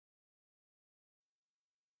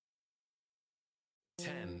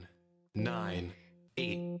10, 9,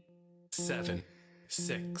 8, 7,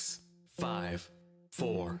 6, 5,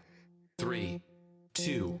 4, 3,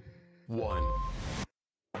 2, 1.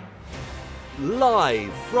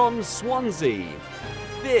 Live from Swansea,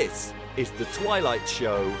 this is The Twilight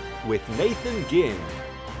Show with Nathan Ginn.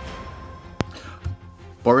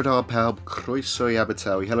 Borodar Pawb, croeso I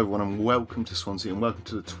Abertawe. Hello everyone and welcome to Swansea and welcome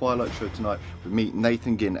to The Twilight Show tonight with me,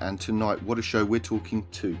 Nathan Ginn, and tonight, what a show, we're talking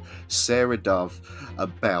to Sarah Dove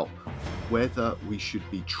about whether we should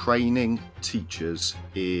be training teachers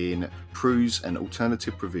in PRUs and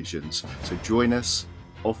alternative provisions. So join us,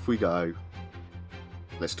 off we go,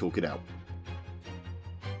 let's talk it out.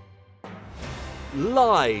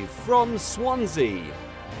 Live from Swansea,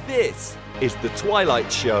 this is The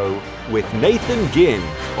Twilight Show with Nathan Ginn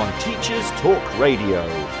on Teachers Talk Radio.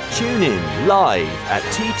 Tune in live at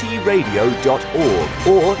ttradio.org,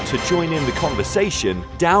 or to join in the conversation,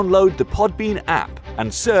 download the Podbean app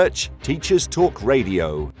and search Teachers Talk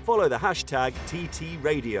Radio. Follow the hashtag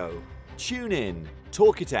TTRadio. Tune in,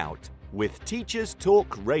 talk it out with Teachers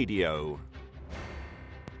Talk Radio.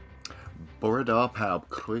 Borodar Pawb,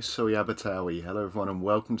 croeso I Abertawe. Hello everyone and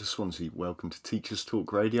welcome to Swansea. Welcome to Teachers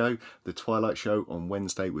Talk Radio, The Twilight Show on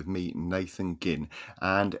Wednesday with me, Nathan Ginn.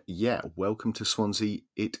 And yeah, welcome to Swansea.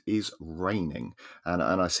 It is raining. And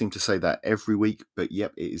I seem to say that every week, but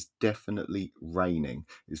yep, it is definitely raining.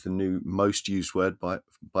 Is the new most used word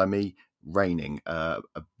by me. Raining.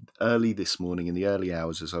 Early this morning, in the early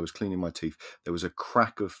hours as I was cleaning my teeth, there was a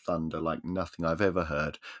crack of thunder like nothing I've ever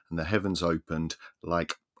heard, and the heavens opened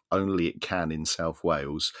like only it can in South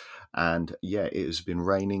Wales. And yeah, it has been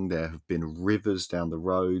raining. There have been rivers down the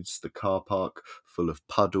roads, the car park full of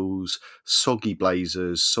puddles, soggy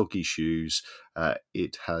blazers, soggy shoes.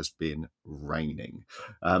 It has been raining.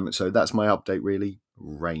 So that's my update, really.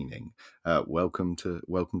 Raining. Welcome to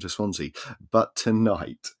Swansea. But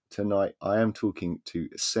tonight I am talking to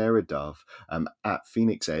Sarah Dove at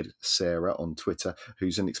Phoenix Ed, Sarah on Twitter,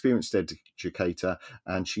 who's an experienced educator,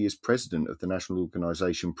 and she is president of the national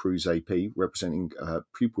organisation PRUs AP, representing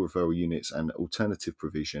pupil referral units and alternative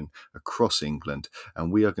provision across England.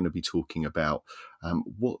 And we are going to be talking about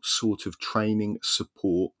what sort of training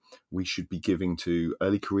support we should be giving to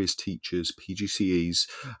early careers teachers, PGCEs,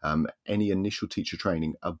 any initial teacher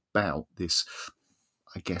training about this,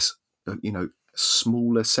 I guess,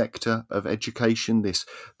 smaller sector of education, this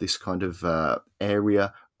kind of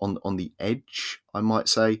area on the edge, I might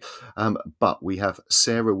say. But we have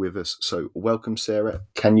Sarah with us. So welcome, Sarah.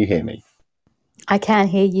 Can you hear me? I can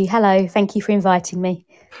hear you. Hello. Thank you for inviting me.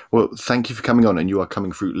 Well, thank you for coming on, and you are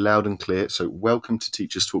coming through loud and clear. So welcome to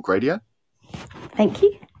Teachers Talk Radio. Thank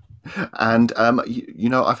you. And,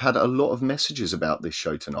 I've had a lot of messages about this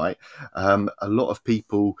show tonight. A lot of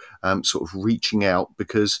people sort of reaching out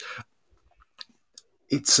because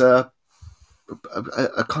it's a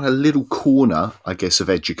kind of little corner, I guess, of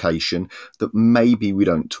education that maybe we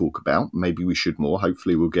don't talk about. Maybe we should more.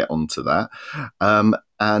 Hopefully we'll get onto that.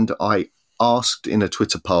 And I asked in a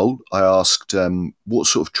Twitter poll, what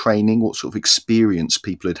sort of training, what sort of experience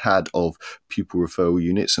people had of pupil referral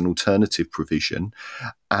units and alternative provision.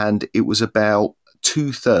 And it was about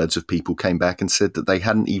 2/3 of people came back and said that they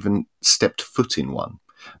hadn't even stepped foot in one.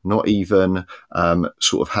 Not even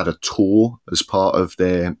sort of had a tour as part of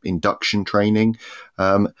their induction training.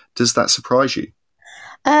 Does that surprise you?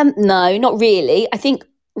 No, not really. I think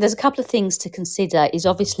there's a couple of things to consider. Is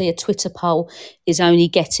obviously a Twitter poll is only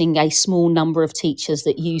getting a small number of teachers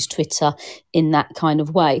that use Twitter in that kind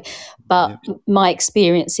of way. But my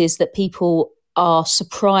experience is that people are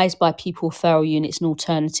surprised by pupil referral units and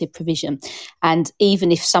alternative provision. And even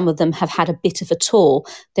if some of them have had a bit of a tour,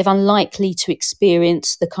 they're unlikely to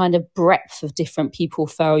experience the kind of breadth of different pupil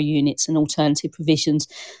referral units and alternative provisions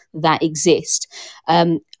that exist.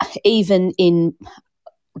 Even in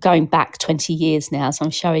going back 20 years now, so I'm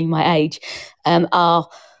showing my age,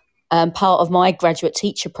 part of my graduate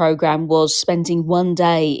teacher program was spending one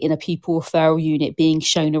day in a pupil referral unit being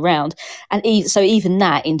shown around. And so even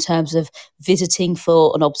that, in terms of visiting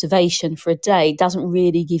for an observation for a day, doesn't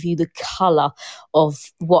really give you the colour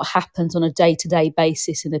of what happens on a day-to-day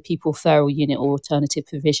basis in a pupil referral unit or alternative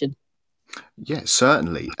provision. Yeah,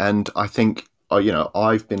 certainly. And I think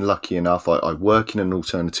I've been lucky enough. I work in an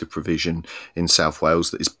alternative provision in South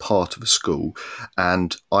Wales that is part of a school,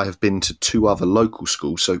 and I have been to 2 other local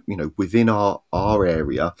schools. So, within our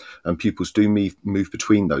area, and pupils do move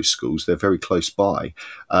between those schools. They're very close by,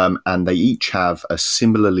 and they each have a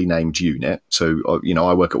similarly named unit. So,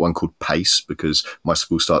 I work at one called Pace because my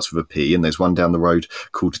school starts with a P, and there's one down the road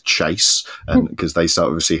called Chase, and because they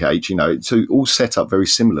start with a CH. So all set up very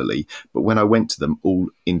similarly. But when I went to them, all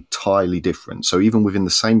entirely different. different. So even within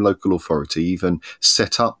the same local authority, even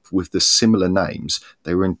set up with the similar names,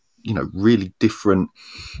 they were in really different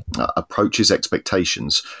approaches,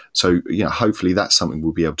 expectations. So, hopefully that's something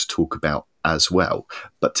we'll be able to talk about as well.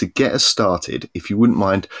 But to get us started, if you wouldn't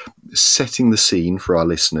mind setting the scene for our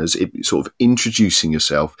listeners, sort of introducing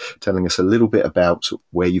yourself, telling us a little bit about sort of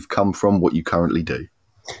where you've come from, what you currently do.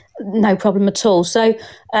 No problem at all. So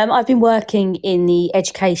I've been working in the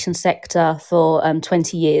education sector for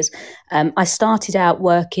 20 years. I started out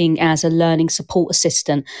working as a learning support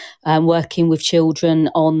assistant, working with children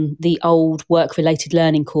on the old work-related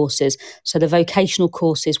learning courses. So the vocational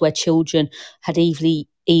courses where children had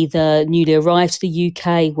either newly arrived to the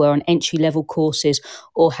UK, were on entry-level courses,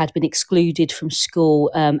 or had been excluded from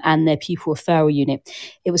school and their pupil referral unit.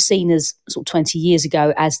 It was seen as sort of 20 years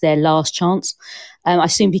ago as their last chance. I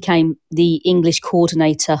soon became the English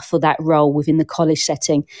coordinator for that role within the college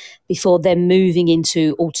setting, before then moving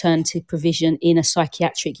into alternative provision in a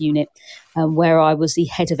psychiatric unit where I was the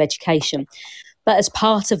head of education. But as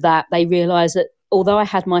part of that, they realised that although I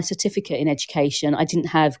had my certificate in education, I didn't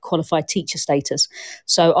have qualified teacher status.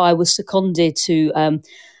 So I was seconded to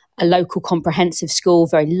a local comprehensive school,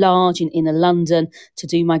 very large in inner London, to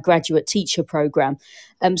do my graduate teacher programme.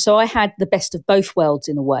 So I had the best of both worlds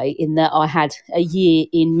in a way, in that I had a year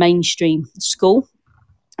in mainstream school,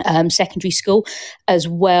 secondary school, as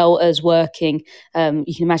well as working,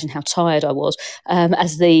 you can imagine how tired I was,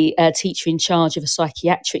 as the teacher in charge of a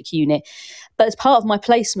psychiatric unit. But as part of my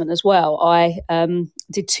placement as well, I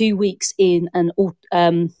did 2 weeks in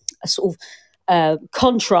a sort of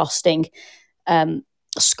contrasting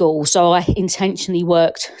school. So I intentionally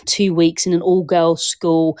worked 2 weeks in an all-girls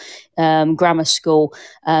school, grammar school,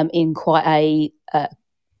 in quite a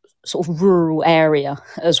sort of rural area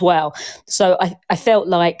as well. So I felt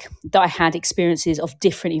like that I had experiences of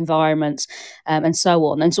different environments and so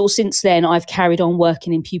on. And so since then, I've carried on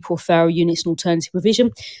working in pupil referral units and alternative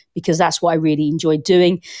provision, because that's what I really enjoyed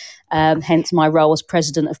doing. Hence my role as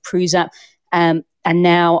president of PRUSAP. And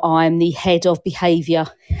now I'm the head of behaviour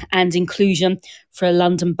and inclusion for a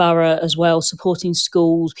London borough as well, supporting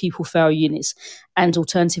schools, pupil referral units and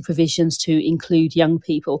alternative provisions to include young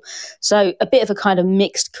people. So a bit of a kind of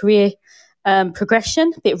mixed career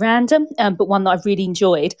progression, a bit random, but one that I've really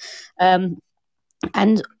enjoyed. And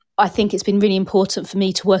I think it's been really important for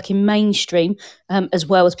me to work in mainstream as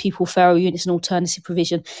well as pupil referral units and alternative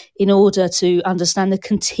provision, in order to understand the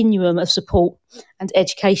continuum of support and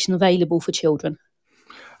education available for children.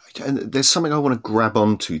 And there's something I want to grab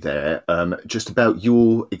onto there, just about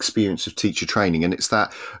your experience of teacher training, and it's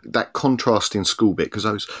that contrast in school bit, because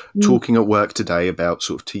I was talking at work today about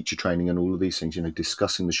sort of teacher training and all of these things,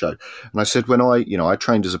 discussing the show. And I said, when I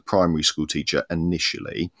trained as a primary school teacher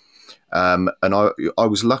initially, and I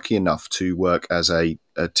was lucky enough to work as a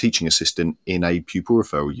teaching assistant in a pupil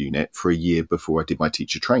referral unit for a year before I did my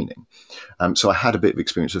teacher training. So I had a bit of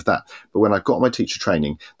experience of that. But when I got my teacher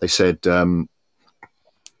training, they said,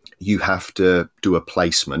 you have to do a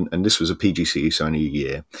placement, and this was a PGCE, so only a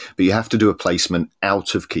year, but you have to do a placement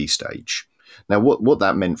out of Key Stage. Now, what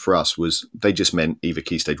that meant for us was they just meant either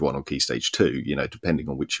Key Stage 1 or Key Stage 2, depending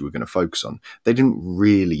on which you were going to focus on. They didn't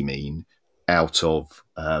really mean out of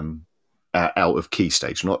Key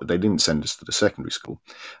Stage. They didn't send us to the secondary school.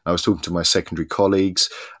 I was talking to my secondary colleagues,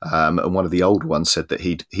 and one of the older ones said that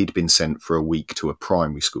he'd been sent for a week to a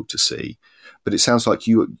primary school to see. But it sounds like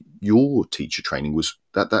your teacher training was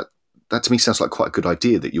that to me sounds like quite a good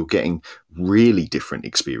idea, that you're getting really different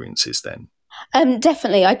experiences then.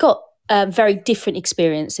 Definitely. I got very different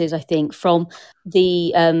experiences, I think, from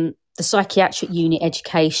the psychiatric unit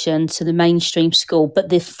education to the mainstream school, but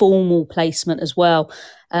the formal placement as well.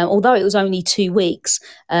 Although it was only 2 weeks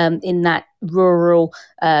in that rural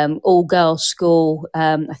all-girls school,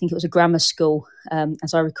 I think it was a grammar school,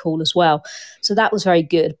 as I recall as well. So that was very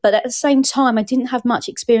good. But at the same time, I didn't have much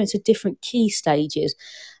experience of different key stages.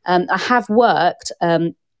 I have worked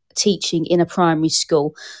teaching in a primary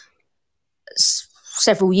school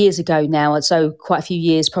several years ago now, so quite a few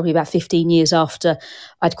years, probably about 15 years after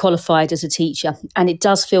I'd qualified as a teacher. And it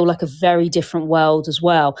does feel like a very different world as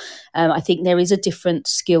well. I think there is a different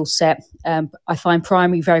skill set. I find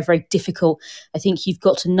primary very, very difficult. I think you've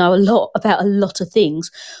got to know a lot about a lot of things,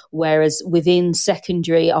 whereas within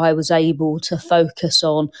secondary, I was able to focus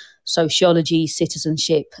on sociology,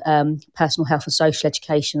 citizenship, personal health and social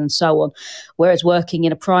education and so on. Whereas working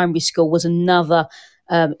in a primary school was another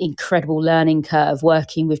incredible learning curve,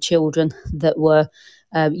 working with children that were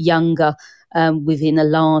younger within a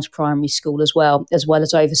large primary school as well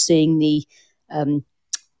as overseeing the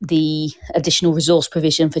the additional resource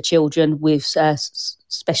provision for children with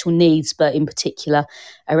special needs, but in particular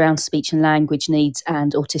around speech and language needs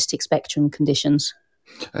and autistic spectrum conditions.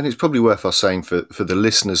 And it's probably worth us saying for the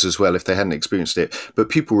listeners as well, if they hadn't experienced it, but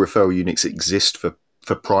pupil referral units exist for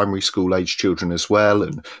primary school age children as well,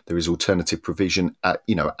 and there is alternative provision at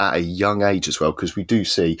a young age as well, because we do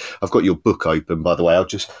see, I've got your book open, by the way, I'll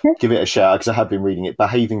just give it a shout out because I have been reading it,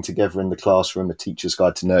 Behaving Together in the Classroom, A Teacher's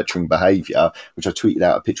Guide to Nurturing Behaviour, which I tweeted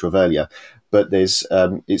out a picture of earlier. But there's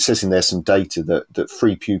it says in there some data that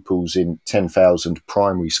 3 pupils in 10,000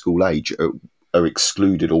 primary school age are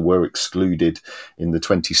excluded or were excluded in the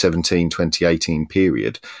 2017-2018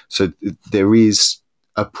 period. So there is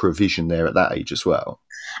a provision there at that age as well.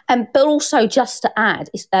 But also, just to add,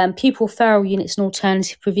 pupil referral units and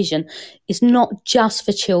alternative provision is not just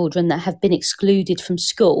for children that have been excluded from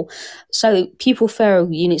school. So pupil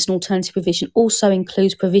referral units and alternative provision also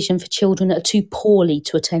includes provision for children that are too poorly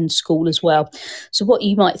to attend school as well. So what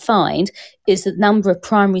you might find is that the number of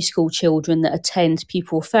primary school children that attend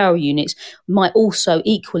pupil referral units might also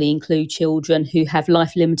equally include children who have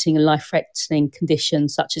life-limiting and life-threatening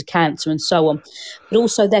conditions such as cancer and so on. But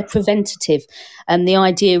also they're preventative. And the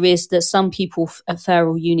idea is that some pupil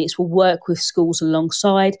referral units will work with schools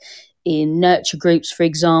alongside in nurture groups, for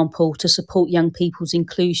example, to support young people's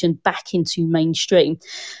inclusion back into mainstream.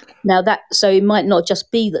 Now, so it might not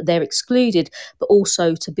just be that they're excluded, but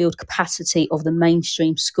also to build capacity of the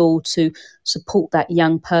mainstream school to support that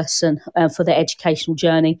young person for their educational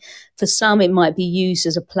journey. For some, it might be used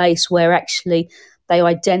as a place where actually they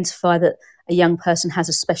identify that a young person has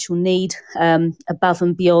a special need above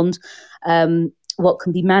and beyond what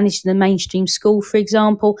can be managed in a mainstream school, for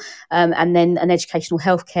example, and then an educational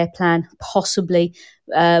healthcare plan possibly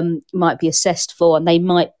might be assessed for, and they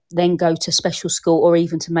might then go to special school or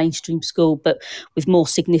even to mainstream school, but with more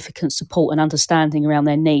significant support and understanding around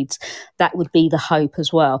their needs. That would be the hope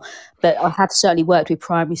as well. But I have certainly worked with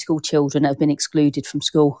primary school children that have been excluded from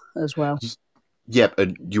school as well. Yep,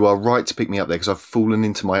 and you are right to pick me up there, because I've fallen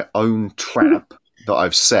into my own trap that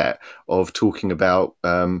I've set of talking about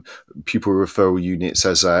pupil referral units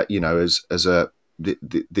as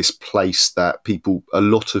this place that a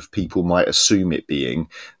lot of people might assume it being,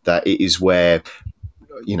 that it is where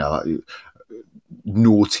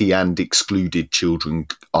naughty and excluded children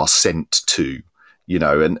are sent to,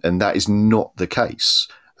 and that is not the case.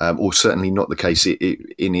 Or certainly not the case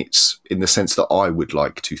in the sense that I would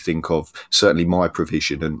like to think of, certainly my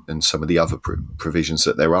provision and some of the other provisions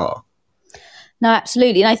that there are. No,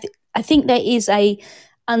 absolutely. And I think there is a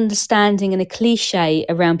understanding and a cliche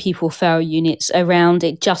around pupil referral units around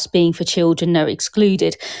it just being for children that are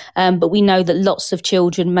excluded. But we know that lots of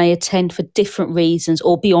children may attend for different reasons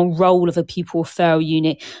or be on roll of a pupil referral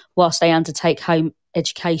unit whilst they undertake home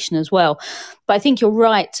education as well. But I think you're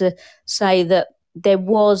right to say that there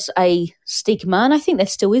was a stigma, and I think there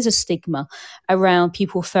still is a stigma around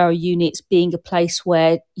pupil referral units being a place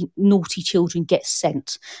where naughty children get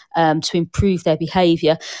sent to improve their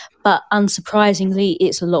behaviour. But unsurprisingly,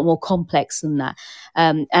 it's a lot more complex than that.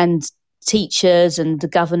 And teachers and the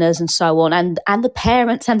governors and so on, and the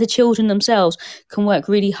parents and the children themselves can work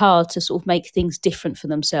really hard to sort of make things different for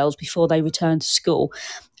themselves before they return to school.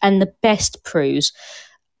 And the best PRUs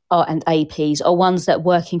and APs are ones that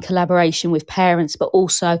work in collaboration with parents, but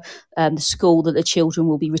also the school that the children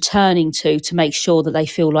will be returning to make sure that they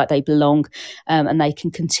feel like they belong and they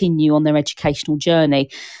can continue on their educational journey.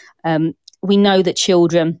 We know that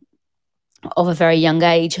children of a very young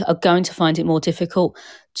age are going to find it more difficult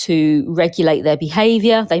to regulate their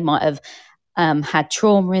behaviour. They might have had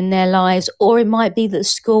trauma in their lives, or it might be that the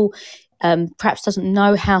school perhaps doesn't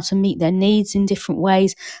know how to meet their needs in different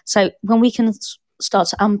ways. So when we can start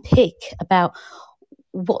to unpick about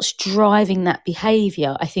what's driving that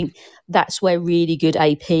behaviour, I think that's where really good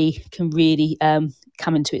AP can really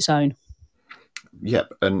come into its own.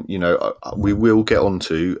 Yep, and we will get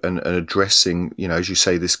onto and addressing, as you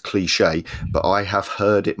say, this cliche, but I have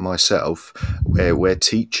heard it myself where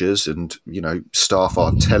teachers and staff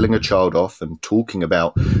are telling a child off and talking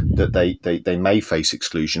about that they may face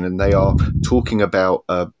exclusion, and they are talking about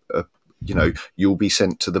you'll be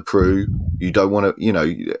sent to the PRU. You don't want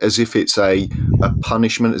to, as if it's a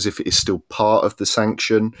punishment, as if it is still part of the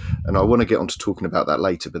sanction. And I want to get on to talking about that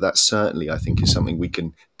later, but that certainly, I think, is something we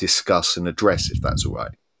can discuss and address, if that's all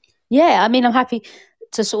right. Yeah, I mean, I'm happy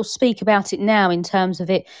to sort of speak about it now in terms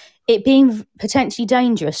of it being potentially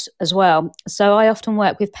dangerous as well. So I often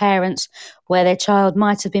work with parents where their child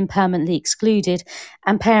might have been permanently excluded,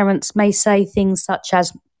 and parents may say things such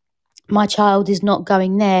as, my child is not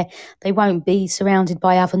going there, they won't be surrounded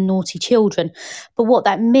by other naughty children. But what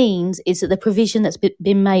that means is that the provision that's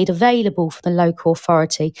been made available for the local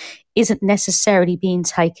authority isn't necessarily being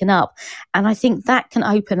taken up. And I think that can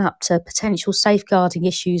open up to potential safeguarding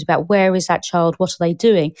issues about where is that child, what are they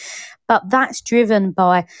doing? But that's driven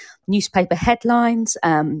by newspaper headlines,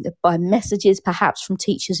 by messages perhaps from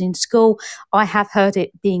teachers in school. I have heard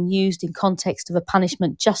it being used in context of a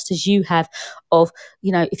punishment, just as you have, of,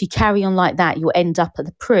 if you carry on like that, you'll end up at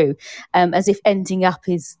the PRU, as if ending up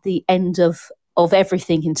is the end of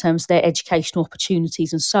everything in terms of their educational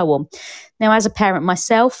opportunities and so on. Now, as a parent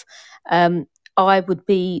myself, I would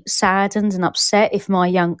be saddened and upset if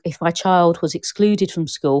my child was excluded from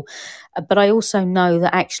school. But I also know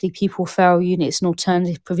that actually pupil referral units and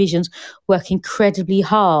alternative provisions work incredibly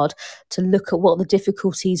hard to look at what the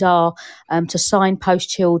difficulties are, to signpost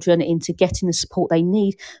children into getting the support they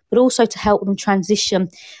need, but also to help them transition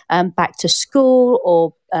back to school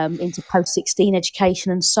or into post-16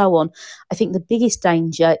 education and so on. I think the biggest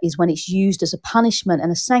danger is when it's used as a punishment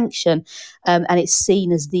and a sanction, and it's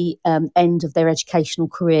seen as the end of their educational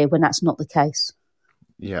career when that's not the case.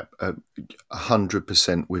 Yeah,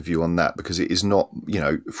 100% with you on that, because it is not,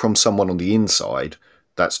 from someone on the inside,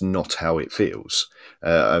 that's not how it feels.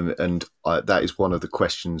 And that is one of the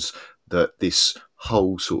questions that this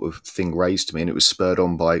whole sort of thing raised to me, and it was spurred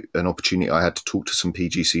on by an opportunity I had to talk to some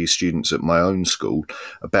PGCE students at my own school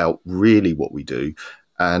about really what we do,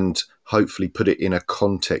 and hopefully put it in a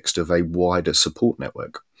context of a wider support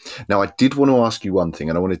network. Now, I did want to ask you one thing,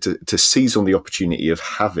 and I wanted to seize on the opportunity of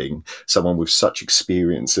having someone with such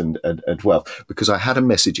experience and wealth, because I had a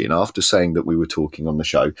message in after saying that we were talking on the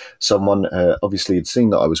show. Someone obviously had seen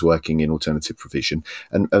that I was working in alternative provision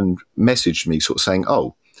and messaged me sort of saying,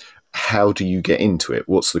 oh, how do you get into it?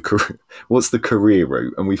 What's the career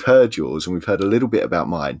route? And we've heard yours and we've heard a little bit about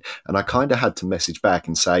mine. And I kind of had to message back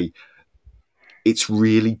and say, it's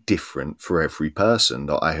really different for every person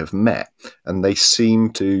that I have met. And they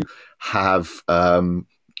seem to have,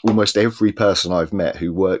 almost every person I've met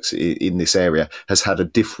who works in this area has had a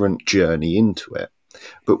different journey into it.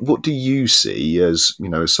 But what do you see as,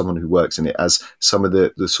 as someone who works in it, as some of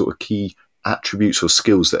the sort of key attributes or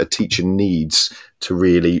skills that a teacher needs to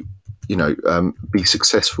really, be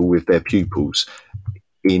successful with their pupils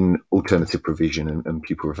in alternative provision and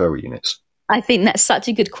pupil referral units? I think that's such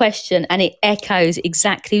a good question, and it echoes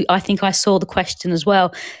exactly, I think I saw the question as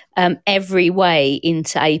well. Every way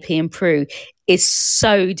into AP and PRU is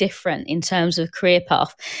so different in terms of career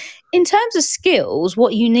path. In terms of skills,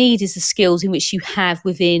 what you need is the skills in which you have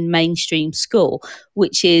within mainstream school,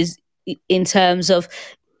 which is in terms of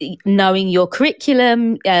knowing your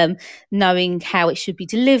curriculum, knowing how it should be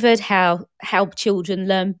delivered, how children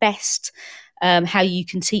learn best, how you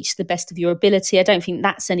can teach the best of your ability. I don't think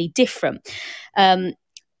that's any different.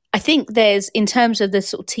 I think there's, in terms of the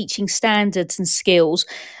sort of teaching standards and skills,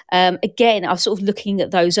 again, I was sort of looking at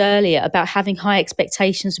those earlier about having high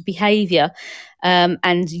expectations of behaviour,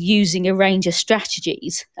 and using a range of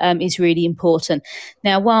strategies is really important.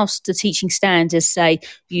 Now, whilst the teaching standards say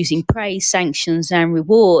using praise, sanctions and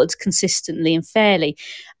rewards consistently and fairly,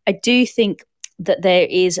 I do think that there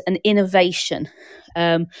is an innovation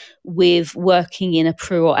with working in a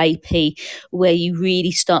PRU or AP where you really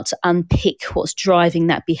start to unpick what's driving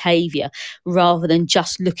that behaviour rather than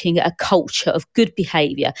just looking at a culture of good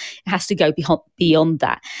behaviour. It has to go beyond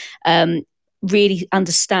that. Really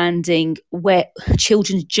understanding where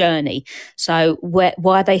children's journey, so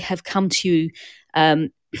why they have come to,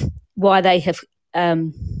 why they have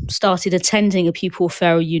started attending a pupil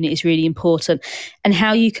referral unit is really important, and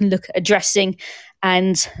how you can look at addressing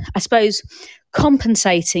and, I suppose,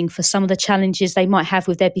 compensating for some of the challenges they might have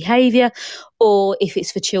with their behaviour, or if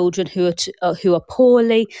it's for children who are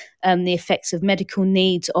poorly, the effects of medical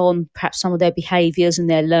needs on perhaps some of their behaviours and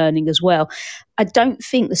their learning as well. I don't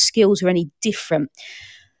think the skills are any different.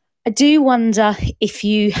 I do wonder if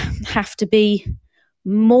you have to be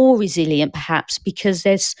more resilient perhaps because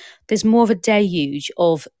there's more of a deluge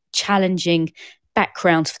of challenging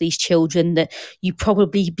backgrounds for these children that you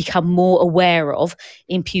probably become more aware of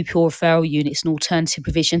in pupil referral units and alternative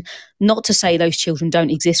provision. Not to say those children don't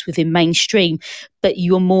exist within mainstream, but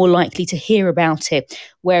you are more likely to hear about it.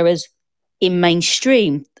 Whereas in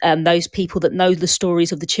mainstream, those people that know the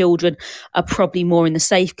stories of the children are probably more in the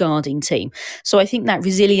safeguarding team. So I think that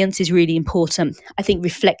resilience is really important. I think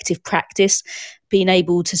reflective practice, being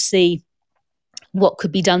able to see what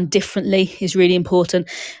could be done differently is really important.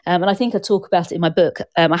 And I think I talk about it in my book.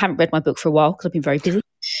 I haven't read my book for a while because I've been very busy.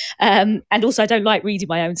 And also I don't like reading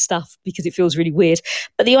my own stuff because it feels really weird.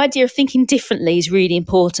 But the idea of thinking differently is really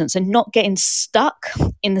important, and not getting stuck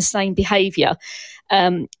in the same behaviour.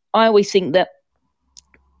 I always think that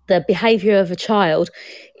the behaviour of a child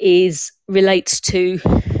relates to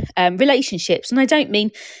relationships. And I don't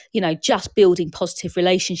mean, just building positive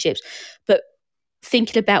relationships, but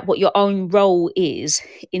thinking about what your own role is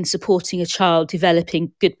in supporting a child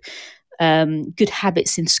developing good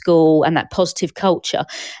habits in school and that positive culture.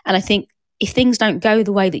 And I think if things don't go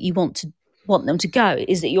the way that you want them to go,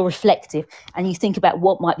 is that you're reflective and you think about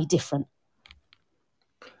what might be different.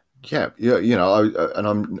 Yeah,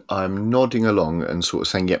 I'm nodding along and sort of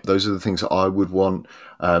saying, yep, those are the things that I would want.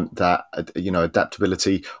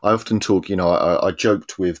 Adaptability. I often talk. I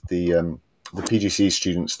joked with the PGCE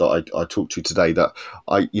students that I talked to today that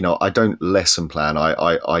I don't lesson plan.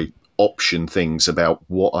 I option things about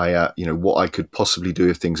what I could possibly do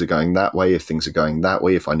if things are going that way, if things are going that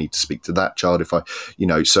way, if I need to speak to that child, so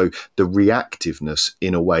the reactiveness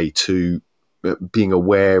in a way to being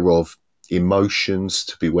aware of emotions,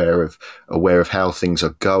 to be aware of how things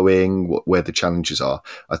are going, where the challenges are.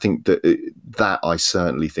 I think that I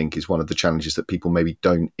certainly think is one of the challenges that people maybe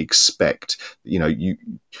don't expect.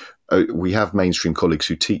 We have mainstream colleagues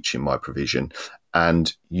who teach in my provision,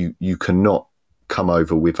 and you cannot come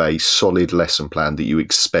over with a solid lesson plan that you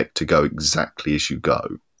expect to go exactly as you go.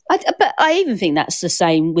 But I even think that's the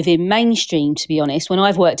same within mainstream, to be honest. When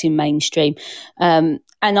I've worked in mainstream, and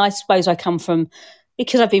I suppose I come from,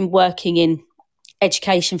 because I've been working in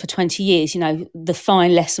education for 20 years, the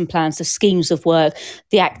fine lesson plans, the schemes of work,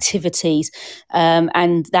 the activities,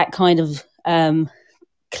 and that kind of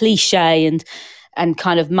cliche and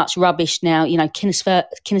kind of much rubbish now,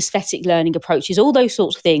 kinesthetic learning approaches, all those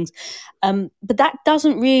sorts of things. But that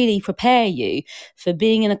doesn't really prepare you for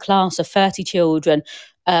being in a class of 30 children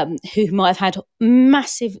who might have had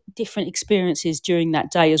massive different experiences during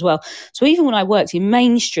that day as well. So even when I worked in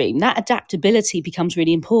mainstream, that adaptability becomes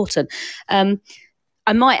really important.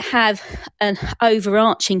 I might have an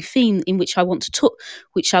overarching theme in which I want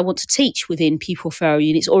to teach within pupil referral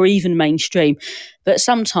units or even mainstream. But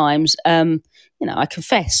sometimes, I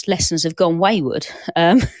confess lessons have gone wayward,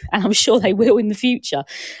 and I'm sure they will in the future.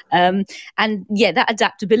 That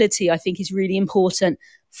adaptability I think is really important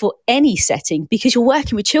for any setting, because you're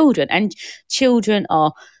working with children, and children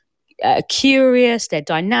are curious, they're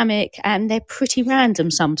dynamic, and they're pretty random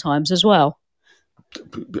sometimes as well.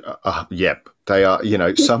 Yep, they are.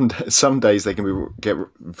 Some days they can get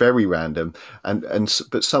very random,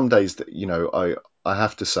 but some days that I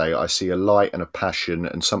have to say I see a light and a passion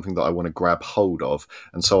and something that I want to grab hold of,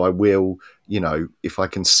 and so I will. If I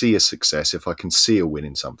can see a success, if I can see a win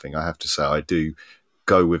in something, I have to say I do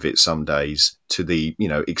go with it some days to the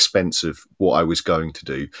expense of what I was going to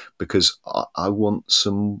do, because I want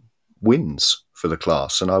some wins for the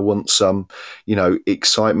class, and I want some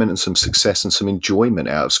excitement and some success and some enjoyment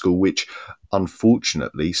out of school, which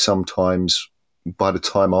unfortunately sometimes by the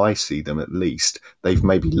time I see them, at least, they've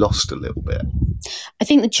maybe lost a little bit. I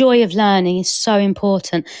think the joy of learning is so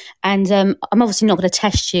important, and I'm obviously not going to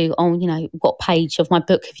test you on what page of my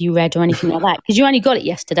book have you read or anything like that, because you only got it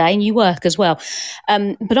yesterday and you work as well,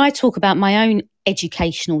 but I talk about my own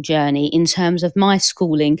educational journey in terms of my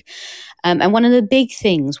schooling, and one of the big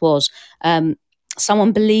things was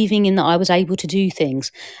someone believing in that I was able to do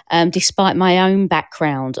things despite my own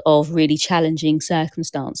background of really challenging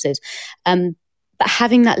circumstances, but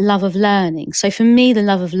having that love of learning. So for me, the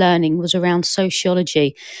love of learning was around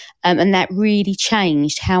sociology, and that really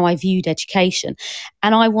changed how I viewed education.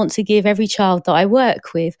 And I want to give every child that I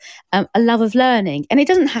work with a love of learning. And it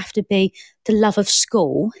doesn't have to be the love of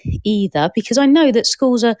school either, because I know that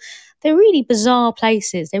schools they're really bizarre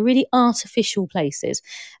places. They're really artificial places.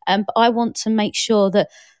 But I want to make sure that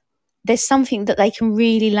there's something that they can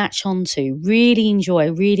really latch onto, really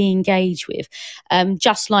enjoy, really engage with.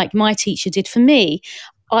 Just like my teacher did for me,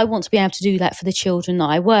 I want to be able to do that for the children that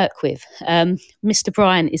I work with. Mr.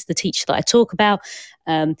 Bryan is the teacher that I talk about,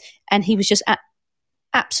 and he was just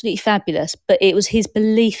absolutely fabulous. But it was his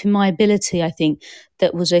belief in my ability, I think,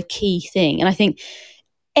 that was a key thing. And I think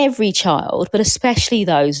every child, but especially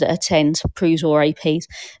those that attend PRUs or APs,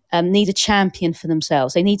 need a champion for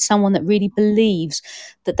themselves. They need someone that really believes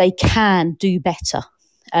that they can do better.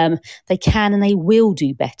 They can and they will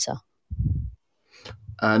do better.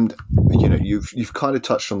 And you've kind of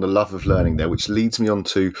touched on the love of learning there, which leads me on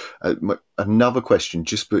to another question.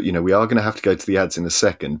 But we are going to have to go to the ads in a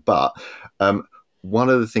second. But one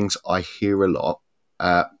of the things I hear a lot,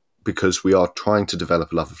 because we are trying to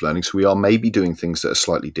develop a love of learning, so we are maybe doing things that are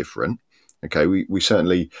slightly different, Okay, we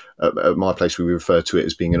certainly, at my place, we refer to it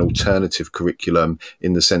as being an alternative curriculum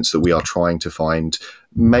in the sense that we are trying to find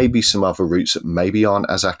maybe some other routes that maybe aren't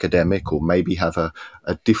as academic or maybe have a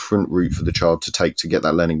different route for the child to take to get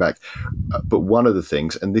that learning back. But one of the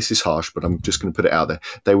things, and this is harsh, but I'm just going to put it out there,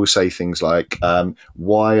 they will say things like,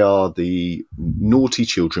 why are the naughty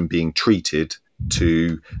children being treated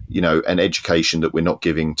to, an education that we're not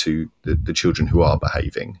giving to the children who are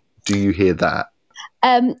behaving? Do you hear that?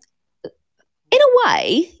 In a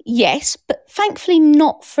way, yes, but thankfully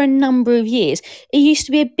not for a number of years. It used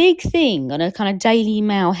to be a big thing on a kind of Daily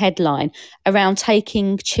Mail headline around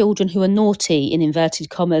taking children who are naughty, in inverted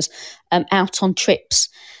commas, out on trips.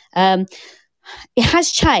 It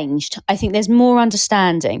has changed. I think there's more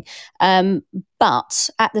understanding. But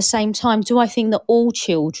at the same time, do I think that all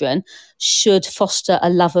children should foster a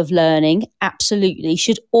love of learning? Absolutely.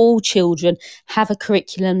 Should all children have a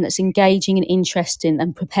curriculum that's engaging and interesting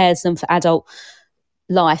and prepares them for adult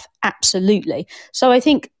life? Absolutely. So I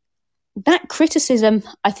think that criticism,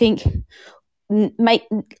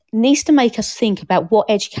 needs to make us think about what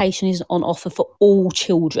education is on offer for all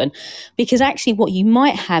children, because actually what you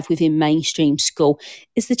might have within mainstream school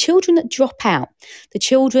is the children that drop out, the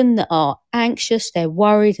children that are anxious, they're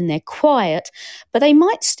worried and they're quiet, but they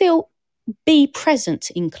might still be present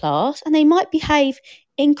in class and they might behave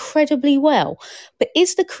incredibly well. But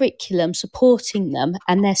is the curriculum supporting them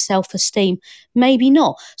and their self-esteem? Maybe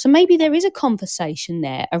not. So maybe there is a conversation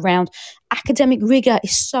there around academic rigour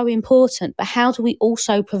is so important, but how do we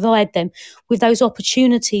also provide them with those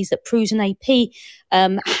opportunities that PRUs and AP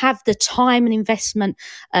have the time and investment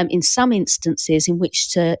in some instances in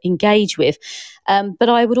which to engage with? But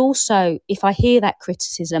I would also, if I hear that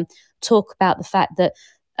criticism, talk about the fact that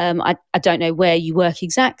I don't know where you work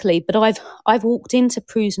exactly, but I've walked into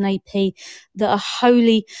PRUs and AP that are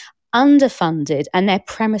wholly underfunded and their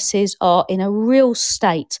premises are in a real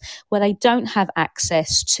state where they don't have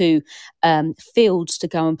access to fields to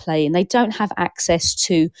go and play in. They don't have access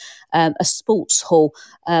to a sports hall.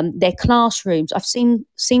 Their classrooms, I've seen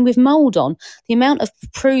with mould on. The amount of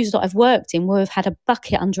PRUs that I've worked in where we've had a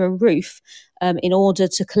bucket under a roof in order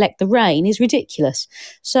to collect the rain is ridiculous.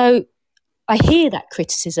 So I hear that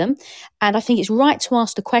criticism and I think it's right to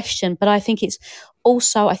ask the question, but I think it's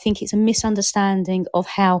a misunderstanding of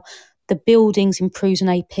how the buildings in PRUs and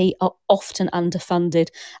AP are often underfunded,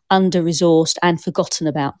 under-resourced and forgotten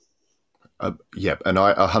about. And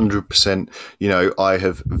I 100%, I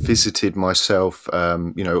have visited myself,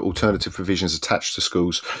 alternative provisions attached to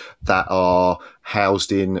schools that are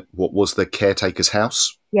housed in what was the caretaker's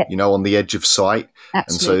house. Yep. On the edge of site.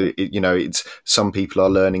 Absolutely. And so, it's some people are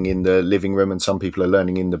learning in the living room and some people are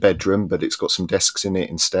learning in the bedroom, but it's got some desks in it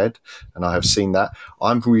instead. And I have seen that.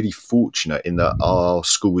 I'm really fortunate in that our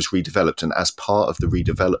school was redeveloped, and as part of the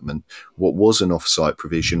redevelopment, what was an off-site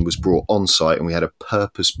provision was brought on site, and we had a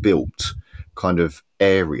purpose-built kind of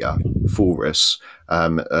area for us,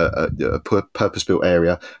 a purpose-built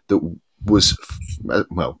area that was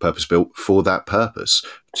purpose-built for that purpose,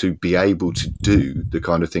 to be able to do the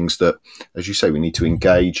kind of things that, as you say, we need to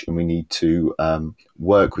engage and we need to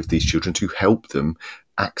work with these children to help them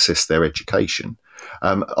access their education.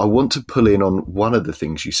 I want to pull in on one of the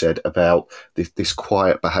things you said about this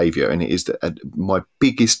quiet behaviour, and it is that my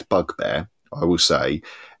biggest bugbear, I will say,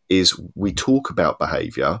 is we talk about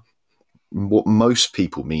behaviour. What most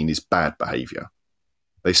people mean is bad behaviour.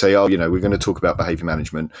 They say, we're going to talk about behaviour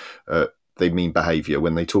management. They mean behaviour.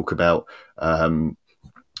 When they talk about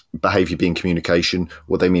behaviour being communication,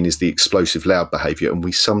 what they mean is the explosive, loud behaviour. And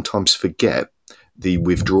we sometimes forget the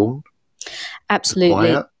withdrawn.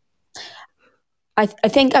 Absolutely. I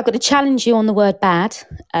think I've got to challenge you on the word bad,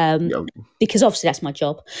 because obviously that's my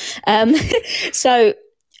job. So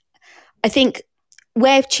I think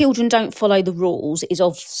where children don't follow the rules is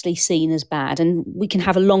obviously seen as bad, and we can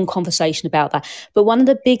have a long conversation about that. But one of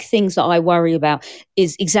the big things that I worry about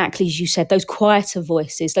is exactly as you said, those quieter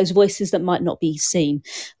voices, those voices that might not be seen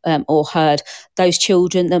or heard, those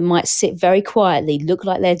children that might sit very quietly, look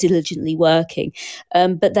like they're diligently working,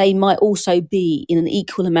 but they might also be in an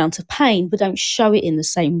equal amount of pain, but don't show it in the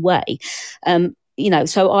same way.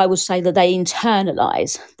 So I would say that they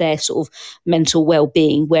internalise their sort of mental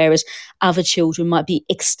well-being, whereas other children might be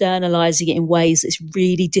externalising it in ways that's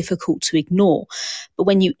really difficult to ignore. But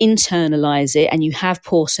when you internalise it and you have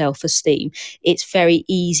poor self-esteem, it's very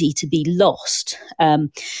easy to be lost.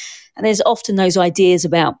 And there's often those ideas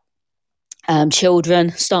about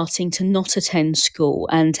children starting to not attend school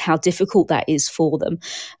and how difficult that is for them,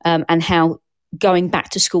 and how going back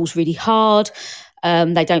to school is really hard.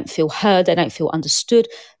 They don't feel heard. They don't feel understood.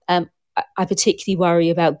 I particularly worry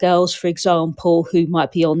about girls, for example, who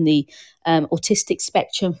might be on the autistic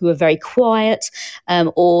spectrum, who are very quiet,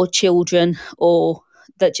 or children or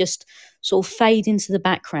that just sort of fade into the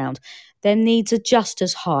background. Their needs are just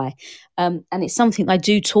as high. And it's something I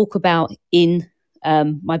do talk about in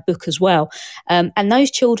my book as well. And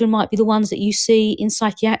those children might be the ones that you see in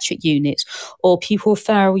psychiatric units or pupil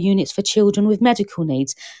referral units for children with medical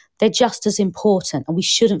needs. They're just as important, and we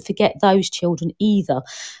shouldn't forget those children either.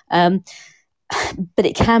 But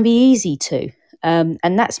it can be easy to,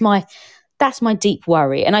 and that's my deep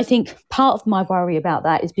worry. And I think part of my worry about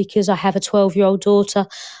that is because I have a 12-year-old daughter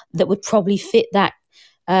that would probably fit that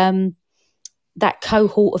that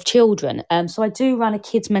cohort of children. So I do run a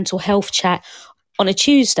kids' mental health chat on a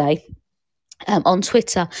Tuesday on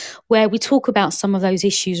Twitter, where we talk about some of those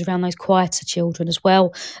issues around those quieter children, as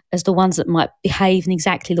well as the ones that might behave in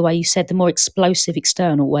exactly the way you said, the more explosive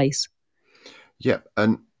external ways. Yeah,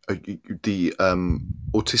 and the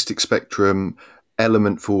autistic spectrum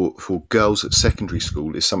element for girls at secondary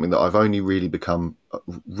school is something that I've only really become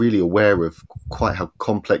really aware of, quite how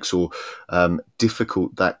complex or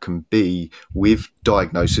difficult that can be with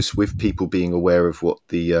diagnosis, with people being aware of what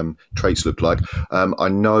the traits look like. I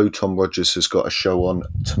know Tom Rogers has got a show on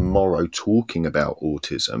tomorrow talking about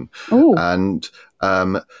autism. Ooh. And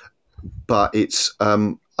but it's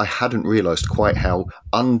I hadn't realised quite how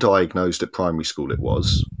undiagnosed at primary school it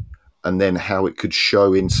was, and then how it could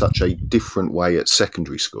show in such a different way at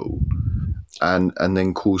secondary school, and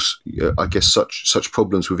then cause, I guess, such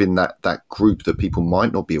problems within that group that people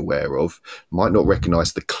might not be aware of, might not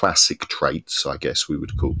recognise the classic traits, I guess we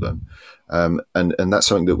would call them. And that's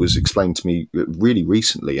something that was explained to me really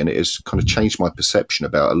recently, and it has kind of changed my perception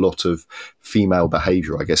about a lot of female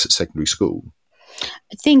behaviour, I guess, at secondary school.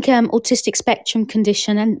 I think autistic spectrum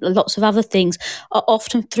condition and lots of other things are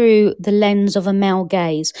often through the lens of a male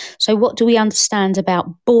gaze. So what do we understand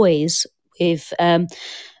about boys with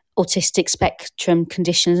autistic spectrum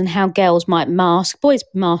conditions and how girls might mask? Boys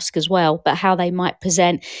mask as well, but how they might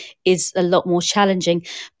present is a lot more challenging.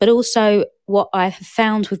 But also what I have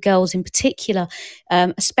found with girls in particular,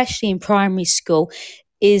 especially in primary school,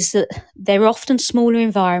 is that they're often smaller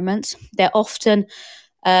environments. They're often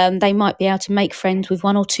they might be able to make friends with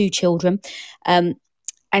one or two children.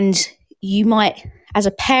 And you might, as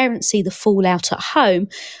a parent, see the fallout at home,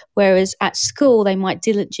 whereas at school they might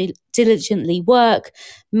diligently work,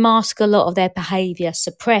 mask a lot of their behaviour,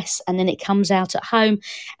 suppress, and then it comes out at home.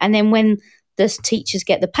 And then when the teachers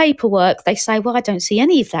get the paperwork, they say, well, I don't see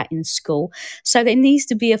any of that in school. So there needs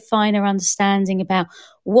to be a finer understanding about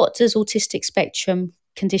what does autistic spectrum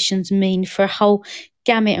conditions mean for a whole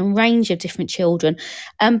gamut and range of different children.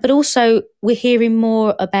 But also we're hearing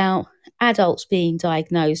more about adults being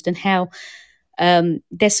diagnosed and how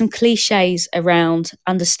there's some cliches around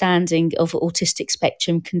understanding of autistic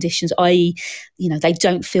spectrum conditions, i.e., they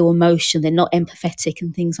don't feel emotion, they're not empathetic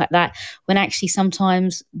and things like that, when actually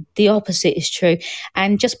sometimes the opposite is true.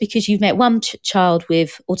 And just because you've met one child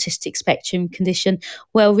with autistic spectrum condition,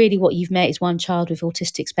 well, really what you've met is one child with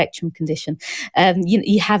autistic spectrum condition.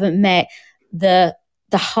 You haven't met the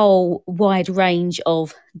whole wide range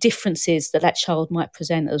of differences that child might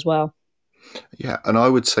present as well. Yeah, and I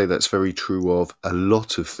would say that's very true of a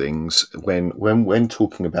lot of things when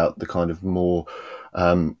talking about the kind of more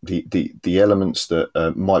the elements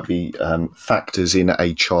that might be factors in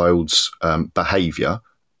a child's behaviour.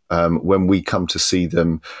 When we come to see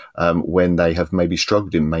them when they have maybe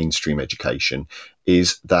struggled in mainstream education,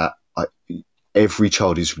 is that every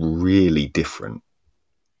child is really different.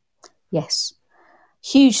 Yes,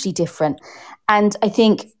 hugely different. And I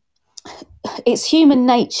think it's human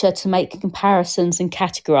nature to make comparisons and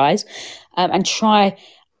categorise and try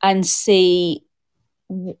and see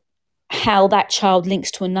how that child links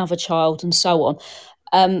to another child and so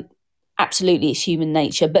on. Absolutely, it's human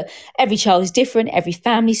nature. But every child is different. Every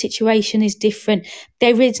family situation is different.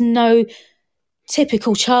 There is no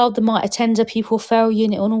typical child that might attend a pupil referral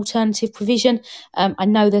unit on alternative provision. I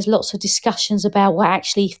know there's lots of discussions about, well,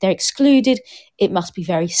 actually, if they're excluded, it must be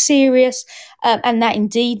very serious. And that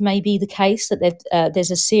indeed may be the case, that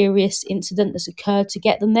there's a serious incident that's occurred to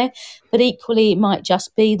get them there. But equally, it might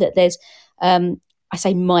just be that there's, I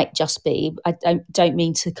say might just be, I don't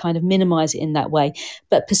mean to kind of minimise it in that way,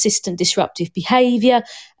 but persistent disruptive behaviour.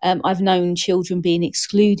 I've known children being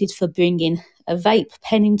excluded for bringing a vape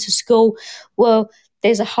pen into school. Well,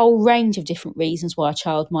 there's a whole range of different reasons why a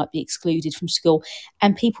child might be excluded from school,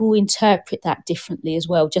 and people will interpret that differently as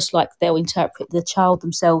well, just like they'll interpret the child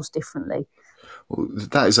themselves differently. Well,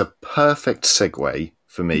 that is a perfect segue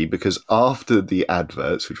for me, because after the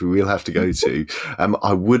adverts, which we will have to go to,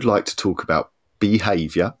 I would like to talk about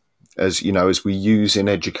behaviour as you know, as we use in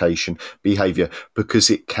education behaviour, because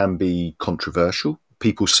it can be controversial.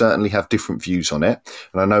 People certainly have different views on it.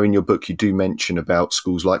 And I know in your book you do mention about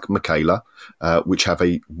schools like Michaela, which have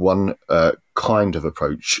one kind of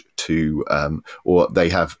approach to, or they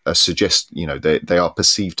have a they are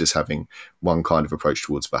perceived as having one kind of approach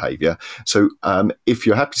towards behaviour. So if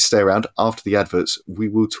you're happy to stay around after the adverts, we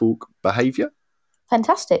will talk behaviour.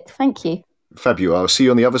 Fantastic. Thank you. Fabulous. I'll see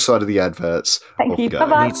you on the other side of the adverts. Thank you.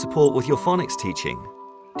 Bye-bye. Need support with your phonics teaching?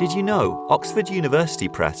 Did you know Oxford University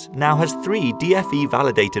Press now has 3 DFE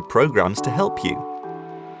validated programs to help you?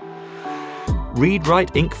 Read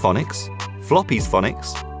Write Inc Phonics, Floppy's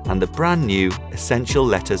Phonics, and the brand new Essential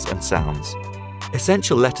Letters and Sounds.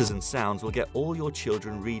 Essential Letters and Sounds will get all your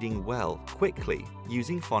children reading well, quickly,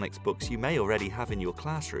 using phonics books you may already have in your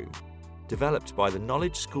classroom. Developed by the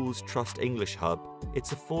Knowledge Schools Trust English Hub,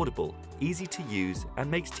 it's affordable, easy to use, and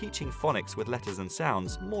makes teaching phonics with letters and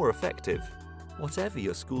sounds more effective. Whatever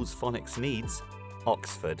your school's phonics needs,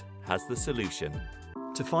 Oxford has the solution.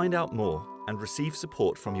 To find out more and receive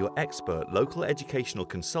support from your expert local educational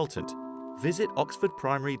consultant, visit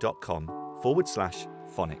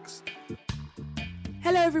oxfordprimary.com/phonics.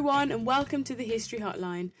 Hello everyone and welcome to the History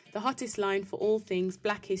Hotline, the hottest line for all things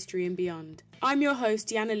Black history and beyond. I'm your host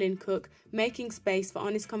Deanna Lynn Cook, making space for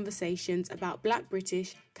honest conversations about Black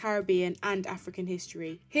British, Caribbean and African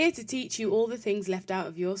history. Here to teach you all the things left out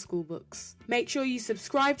of your school books. Make sure you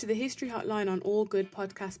subscribe to the History Hotline on all good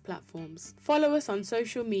podcast platforms. Follow us on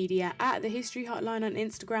social media at the History Hotline on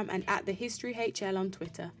Instagram and at the History HL on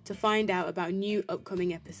Twitter to find out about new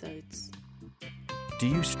upcoming episodes. Do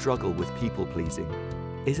you struggle with people pleasing?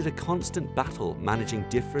 Is it a constant battle managing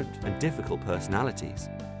different and difficult personalities?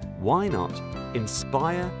 Why not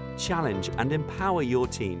inspire, challenge and empower your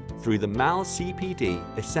team through the MAL CPD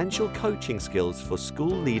Essential Coaching Skills for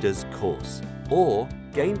School Leaders course, or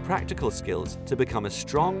gain practical skills to become a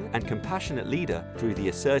strong and compassionate leader through the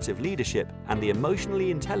Assertive Leadership and the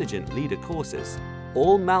Emotionally Intelligent Leader courses.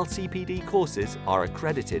 All MAL CPD courses are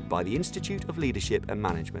accredited by the Institute of Leadership and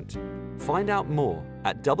Management. Find out more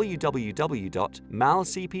at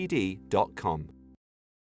www.malcpd.com.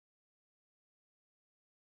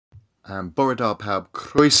 Borodar Pab,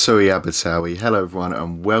 Croeso I Abertawe. Hello everyone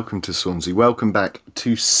and welcome to Swansea. Welcome back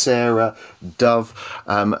to Sarah Dove,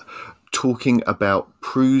 talking about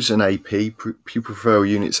PRUs and AP, Pupil Referral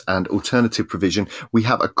Units and Alternative Provision. We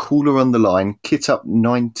have a caller on the line, Kitup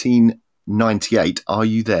 1998. Are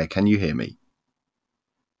you there? Can you hear me?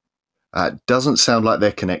 Doesn't sound like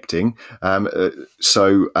they're connecting.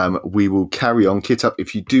 So we will carry on. Kitup,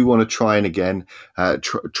 if you do want to try and again,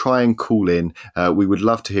 try and call in. We would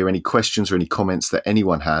love to hear any questions or any comments that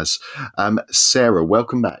anyone has. Sarah,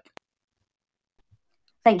 welcome back.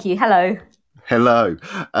 Thank you. Hello. Hello.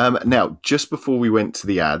 Now, just before we went to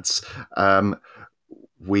the ads,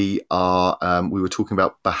 we were talking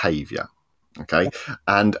about behaviour. Okay.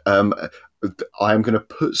 And I am going to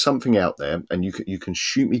put something out there, and you can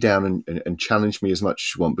shoot me down and challenge me as much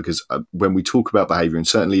as you want, because when we talk about behaviour, and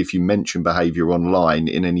certainly if you mention behaviour online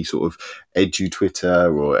in any sort of edu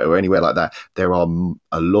Twitter or anywhere like that, there are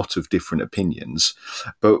a lot of different opinions.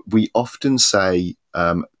 But we often say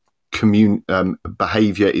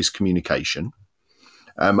behaviour is communication.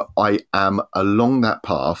 I am along that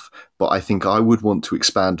path, but I think I would want to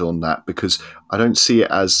expand on that, because I don't see it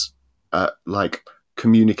as like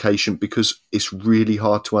communication, because it's really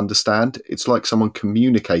hard to understand. It's like someone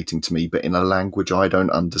communicating to me, but in a language I don't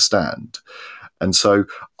understand. And so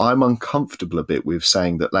I'm uncomfortable a bit with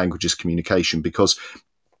saying that language is communication, because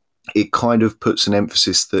it kind of puts an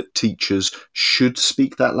emphasis that teachers should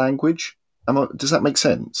speak that language. Does that make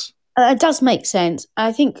sense? It does make sense.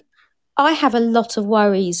 I think I have a lot of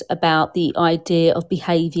worries about the idea of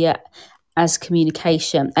behaviour as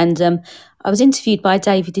communication. And I was interviewed by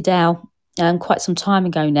David Diddell quite some time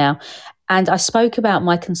ago now, and I spoke about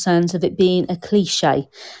my concerns of it being a cliche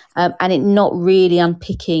and it not really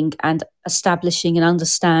unpicking and establishing an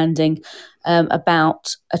understanding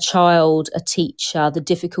about a child, a teacher, the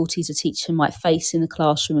difficulties a teacher might face in the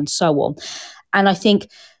classroom and so on. And I think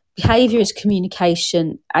behaviour is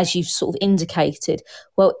communication, as you've sort of indicated.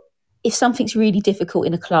 Well, if something's really difficult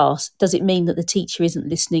in a class, does it mean that the teacher isn't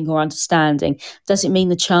listening or understanding? Does it mean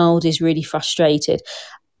the child is really frustrated?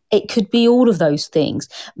 It could be all of those things,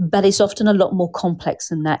 but it's often a lot more complex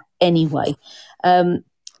than that anyway. And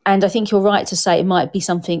I think you're right to say it might be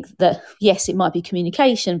something that, yes, it might be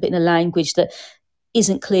communication, but in a language that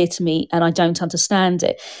isn't clear to me and I don't understand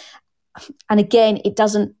it. And again, it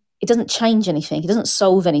doesn't change anything. It doesn't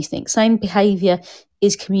solve anything. Saying behaviour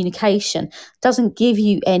is communication doesn't give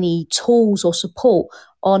you any tools or support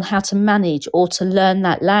on how to manage or to learn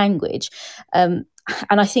that language. And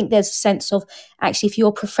I think there's a sense of, actually, if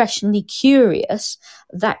you're professionally curious,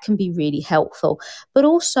 that can be really helpful. But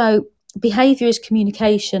also, behaviour is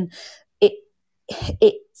communication.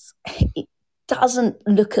 It doesn't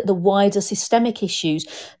look at the wider systemic issues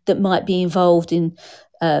that might be involved in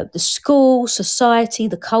the school, society,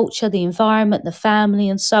 the culture, the environment, the family,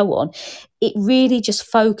 and so on. It really just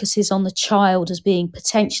focuses on the child as being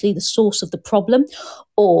potentially the source of the problem,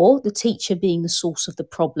 or the teacher being the source of the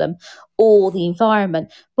problem, or the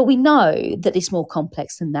environment. But we know that it's more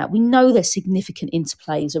complex than that. We know there's significant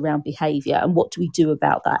interplays around behaviour, and what do we do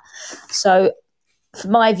about that? So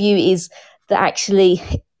my view is that actually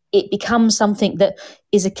it becomes something that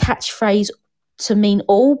is a catchphrase to mean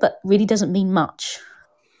all, but really doesn't mean much.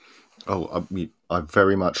 Oh, I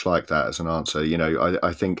very much like that as an answer. You know,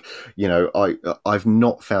 I think, you know, I've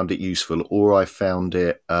not found it useful, or I found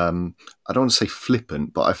it, I don't want to say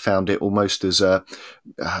flippant, but I found it almost as a,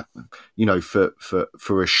 you know, for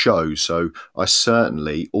a show. So I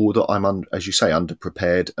certainly, or that I'm, as you say,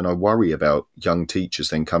 underprepared, and I worry about young teachers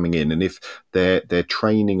then coming in, and if they're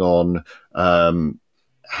training on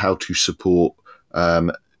how to support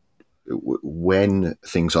when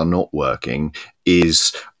things are not working,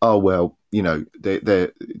 is, oh, well, you know,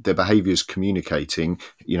 their behaviour is communicating,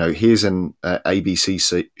 you know, here's an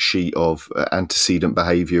ABC sheet of antecedent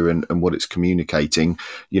behaviour and what it's communicating.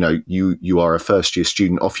 You know, you are a first year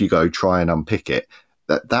student, off you go, try and unpick it.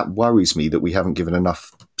 That worries me, that we haven't given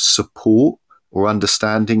enough support or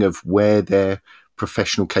understanding of where their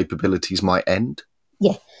professional capabilities might end.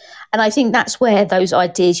 Yeah. And I think that's where those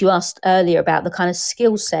ideas you asked earlier about the kind of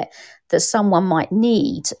skill set that someone might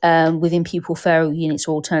need within pupil referral units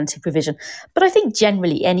or alternative provision. But I think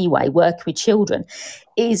generally anyway, working with children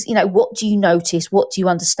is, you know, what do you notice, what do you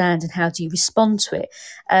understand, and how do you respond to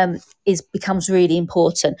it becomes really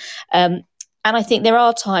important. And I think there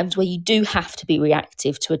are times where you do have to be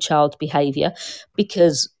reactive to a child's behaviour,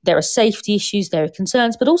 because there are safety issues, there are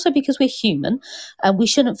concerns, but also because we're human, and we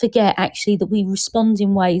shouldn't forget actually that we respond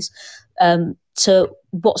in ways to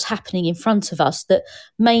what's happening in front of us that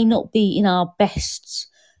may not be in our best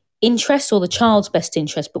interest or the child's best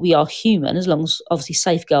interest, but we are human, as long as obviously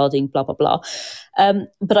safeguarding, blah, blah, blah.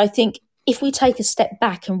 But I think if we take a step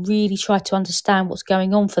back and really try to understand what's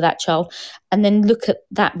going on for that child, and then look at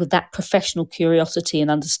that with that professional curiosity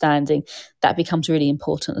and understanding, that becomes really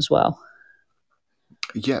important as well.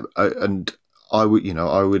 Yeah, and I would,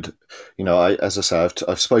 as I say,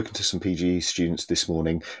 I've spoken to some PGE students this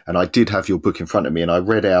morning, and I did have your book in front of me, and I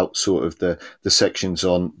read out sort of the sections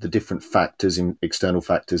on the different factors, in external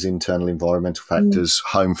factors, internal environmental factors,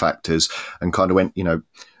 home factors, and kind of went, you know,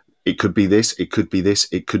 it could be this, it could be this,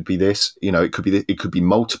 it could be this, you know, it could be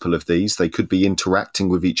multiple of these. They could be interacting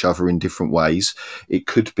with each other in different ways. It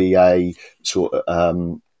could be a sort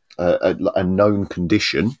of a known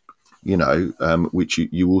condition, you know, which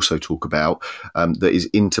you also talk about, that is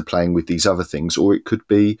interplaying with these other things, or it could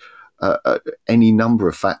be any number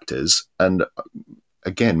of factors. And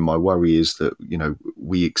again, my worry is that, you know,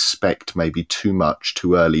 we expect maybe too much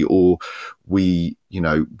too early, or we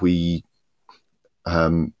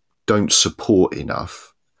don't support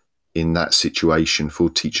enough in that situation for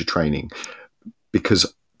teacher training,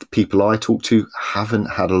 because the people I talk to haven't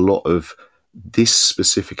had a lot of this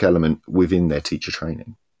specific element within their teacher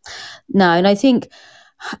training. No, and I think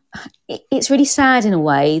it's really sad in a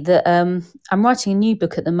way that I'm writing a new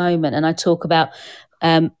book at the moment, and I talk about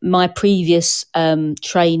my previous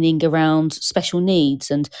training around special needs,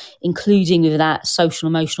 and including with that social,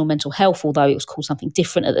 emotional, mental health, although it was called something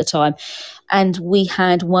different at the time. And we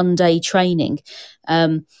had 1 day training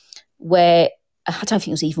where, I don't think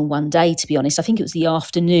it was even 1 day, to be honest. I think it was the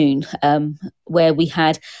afternoon where we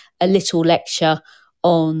had a little lecture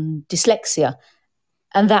on dyslexia.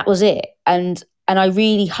 And that was it. And I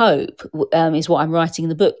really hope, is what I'm writing in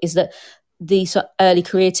the book, is that these early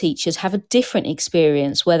career teachers have a different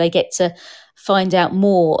experience where they get to find out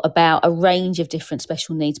more about a range of different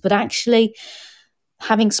special needs. But actually,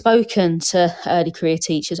 having spoken to early career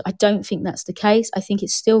teachers, I don't think that's the case. I think it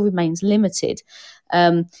still remains limited.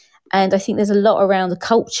 And I think there's a lot around the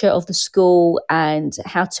culture of the school and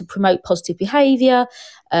how to promote positive behaviour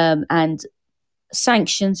and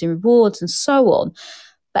sanctions and rewards and so on.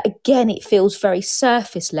 But again, it feels very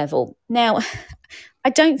surface level. Now, I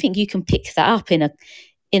don't think you can pick that up in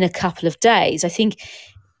a couple of days. I think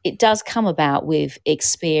it does come about with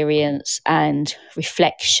experience and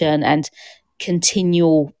reflection and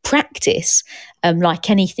continual practice, like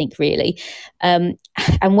anything really. And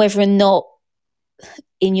whether or not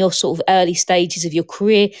in your sort of early stages of your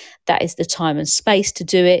career, that is the time and space to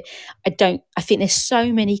do it. I think there's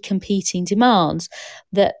so many competing demands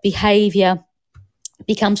that behaviour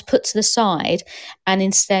becomes put to the side, and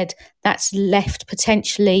instead that's left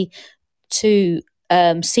potentially to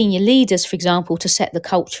senior leaders, for example, to set the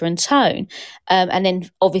culture and tone, and then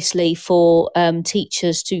obviously for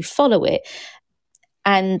teachers to follow it.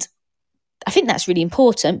 And I think that's really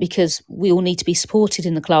important because we all need to be supported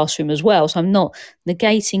in the classroom as well. So I'm not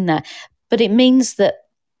negating that, but it means that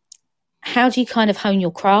how do you kind of hone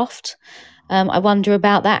your craft? I wonder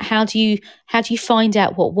about that. How do you find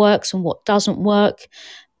out what works and what doesn't work?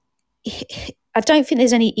 I don't think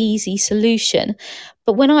there's any easy solution.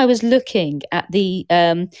 But when I was looking at the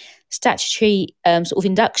statutory sort of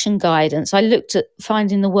induction guidance, I looked at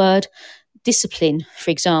finding the word discipline, for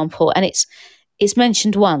example, and it's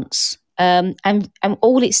mentioned once. And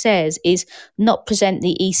all it says is not present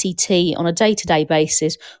the ECT on a day-to-day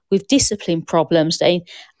basis with discipline problems that are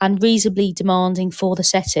unreasonably demanding for the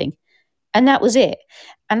setting. And that was it.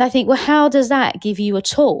 And I think, well, how does that give you a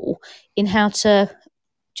tool in how to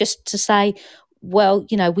just to say, well,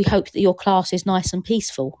 you know, we hope that your class is nice and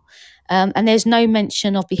peaceful. And there's no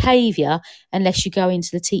mention of behaviour unless you go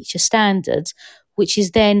into the teacher standards, which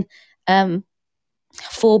is then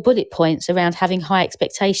 4 bullet points around having high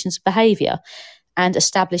expectations of behaviour and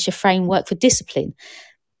establish a framework for discipline.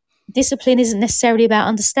 Discipline isn't necessarily about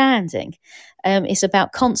understanding. It's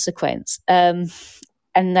about consequence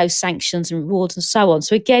and those sanctions and rewards and so on.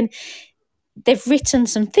 So again, they've written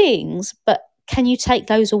some things, but can you take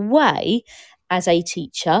those away as a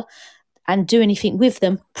teacher and do anything with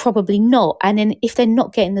them? Probably not. And then if they're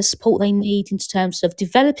not getting the support they need in terms of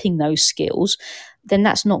developing those skills, then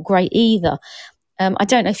that's not great either. I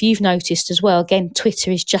don't know if you've noticed as well, again,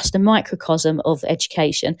 Twitter is just a microcosm of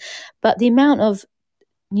education, but the amount of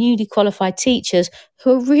newly qualified teachers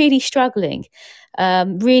who are really struggling,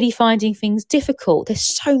 really finding things difficult. There's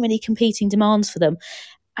so many competing demands for them.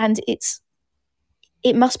 And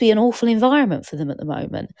it must be an awful environment for them at the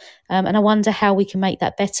moment. And I wonder how we can make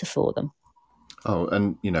that better for them. Oh,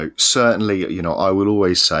 and, certainly, I will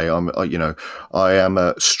always say I am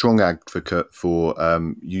a strong advocate for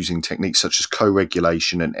using techniques such as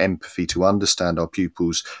co-regulation and empathy to understand our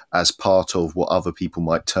pupils as part of what other people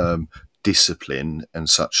might term discipline and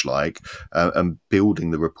such like, and building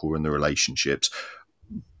the rapport and the relationships.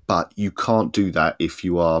 But you can't do that if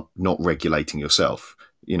you are not regulating yourself.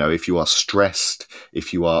 If you are stressed,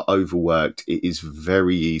 if you are overworked, it is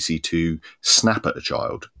very easy to snap at a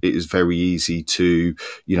child. It is very easy to,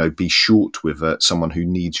 be short with someone who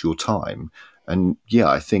needs your time. And yeah,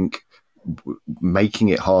 I think making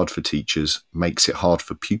it hard for teachers makes it hard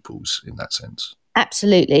for pupils in that sense.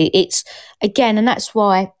 Absolutely. It's again, and that's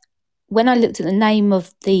why when I looked at the name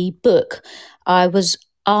of the book, I was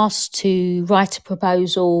asked to write a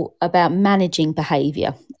proposal about managing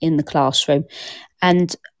behaviour in the classroom.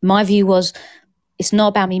 And my view was, it's not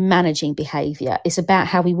about me managing behaviour, it's about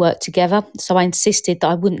how we work together. So I insisted that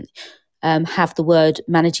I wouldn't have the word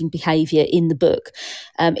managing behaviour in the book.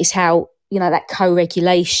 It's how, that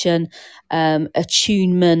co-regulation,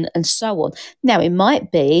 attunement and so on. Now, it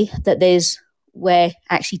might be that there's where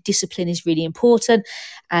actually discipline is really important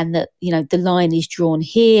and that, the line is drawn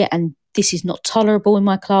here and this is not tolerable in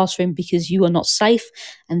my classroom because you are not safe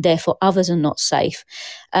and therefore others are not safe.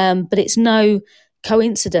 But it's no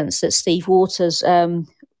coincidence that Steve Waters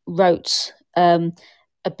wrote a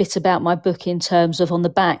bit about my book in terms of on the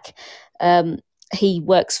back. He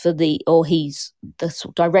works for he's the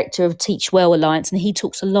sort of director of Teach Well Alliance, and he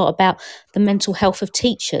talks a lot about the mental health of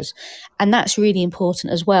teachers. And that's really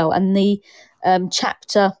important as well. And the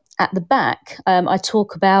chapter at the back, I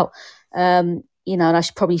talk about, and I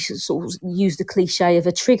should probably sort of use the cliche of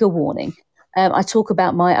a trigger warning. I talk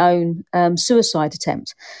about my own suicide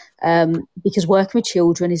attempt because working with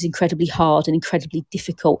children is incredibly hard and incredibly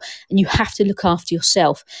difficult, and you have to look after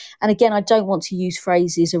yourself. And again, I don't want to use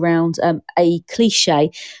phrases around a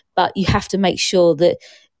cliche, but you have to make sure that,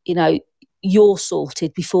 you're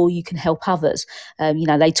sorted before you can help others.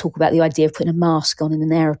 They talk about the idea of putting a mask on in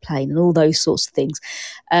an aeroplane and all those sorts of things.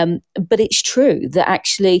 But it's true that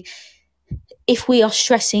actually, if we are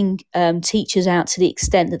stressing teachers out to the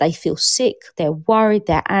extent that they feel sick, they're worried,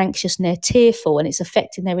 they're anxious and they're tearful and it's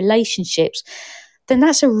affecting their relationships, then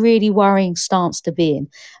that's a really worrying stance to be in.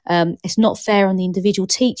 It's not fair on the individual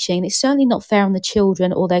teaching. It's certainly not fair on the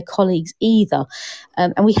children or their colleagues either.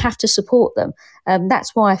 And we have to support them.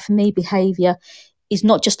 That's why, for me, behaviour is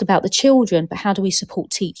not just about the children, but how do we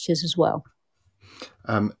support teachers as well?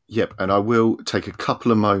 Yep, and I will take a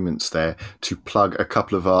couple of moments there to plug a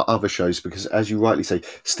couple of our other shows, because as you rightly say,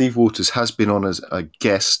 Steve Waters has been on as a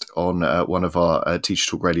guest on one of our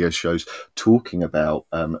Teacher Talk radio shows talking about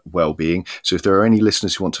well-being. So if there are any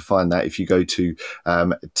listeners who want to find that, if you go to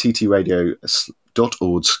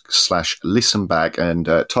ttradio.org/listen back and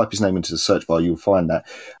type his name into the search bar, you'll find that.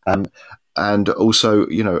 And also,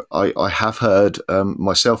 I have heard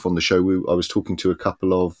myself on the show, I was talking to a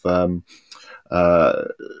couple of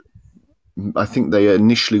I think they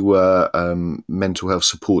initially were mental health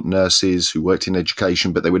support nurses who worked in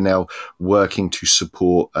education, but they were now working to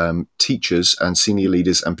support teachers and senior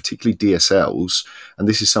leaders, and particularly DSLs. And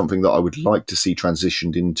this is something that I would like to see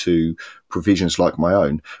transitioned into provisions like my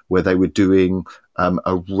own, where they were doing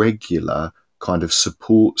a regular kind of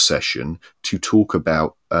support session to talk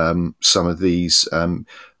about some of these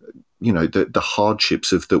the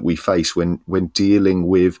hardships that we face when dealing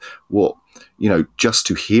with what, just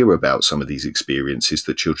to hear about some of these experiences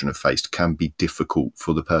that children have faced can be difficult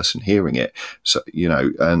for the person hearing it. So,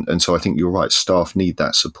 and so I think you're right, staff need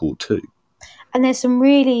that support too. And there's some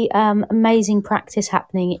really amazing practice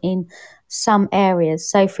happening in some areas.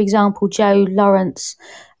 So, for example, Jo Lawrence,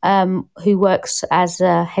 who works as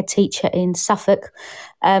a head teacher in Suffolk,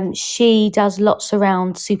 she does lots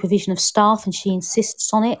around supervision of staff, and she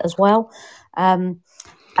insists on it as well.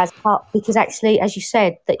 Because actually, as you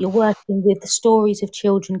said, that you're working with the stories of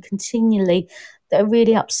children continually that are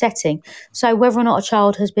really upsetting. So whether or not a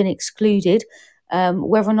child has been excluded,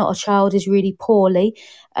 whether or not a child is really poorly,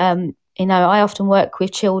 I often work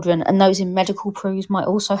with children, and those in medical PRUs might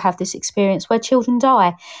also have this experience where children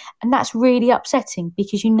die. And that's really upsetting,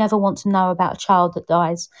 because you never want to know about a child that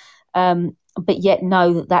dies, but yet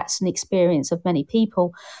know that that's an experience of many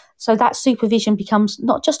people. So that supervision becomes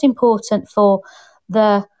not just important for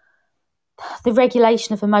the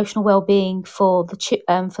regulation of emotional well-being for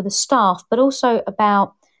the staff, but also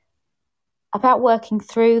about working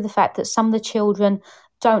through the fact that some of the children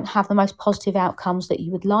don't have the most positive outcomes that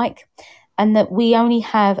you would like, and that we only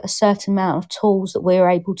have a certain amount of tools that we're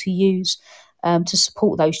able to use to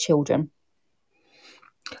support those children.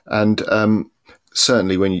 And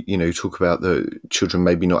certainly when you talk about the children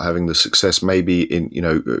maybe not having the success maybe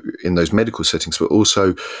in those medical settings, but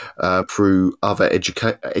also through other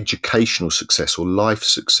educational success or life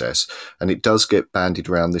success, and it does get bandied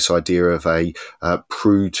around this idea of a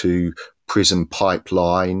PRU to prison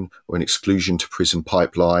pipeline or an exclusion to prison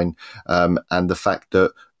pipeline, and the fact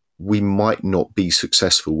that we might not be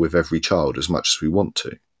successful with every child as much as we want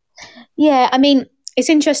to. Yeah, I mean, it's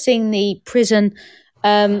interesting, the prison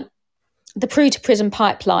the PRU to prison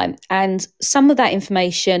pipeline, and some of that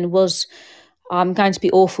information was, I'm going to be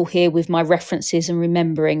awful here with my references and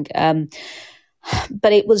remembering,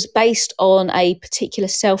 but it was based on a particular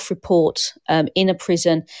self-report in a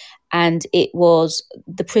prison, and it was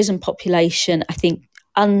the prison population, I think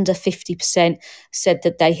under 50% said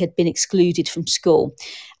that they had been excluded from school.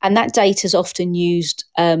 And that data is often used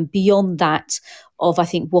beyond that of, I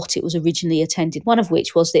think, what it was originally attended, one of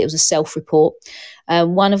which was that it was a self-report,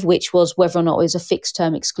 one of which was whether or not it was a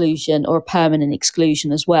fixed-term exclusion or a permanent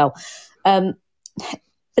exclusion as well.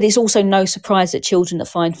 But it's also no surprise that children that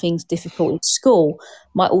find things difficult in school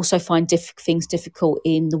might also find things difficult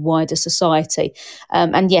in the wider society.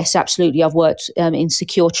 And yes, absolutely, I've worked in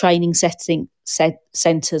secure training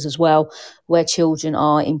centres as well, where children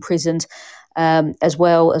are imprisoned, as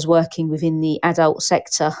well as working within the adult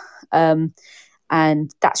sector.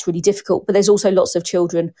 And that's really difficult. But there's also lots of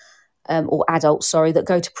children or adults, that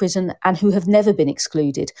go to prison and who have never been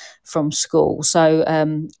excluded from school. So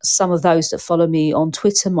some of those that follow me on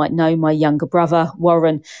Twitter might know my younger brother,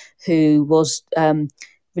 Warren, who was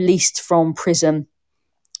released from prison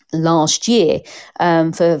last year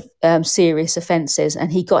for serious offences,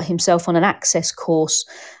 and he got himself on an access course,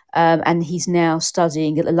 and he's now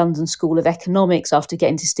studying at the London School of Economics after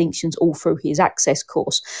getting distinctions all through his access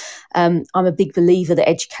course. I'm a big believer that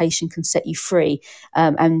education can set you free,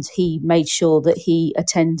 and he made sure that he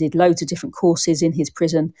attended loads of different courses in his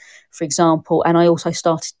prison, for example, and I also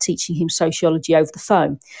started teaching him sociology over the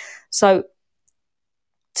phone. So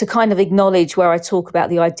to kind of acknowledge where I talk about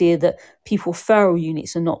the idea that pupil referral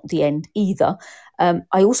units are not the end either,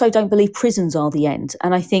 I also don't believe prisons are the end.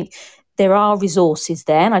 And I think there are resources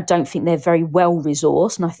there, and I don't think they're very well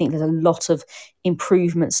resourced. And I think there's a lot of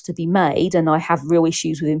improvements to be made. And I have real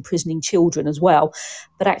issues with imprisoning children as well.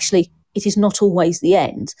 But actually, it is not always the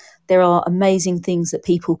end. There are amazing things that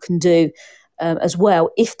people can do as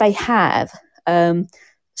well if they have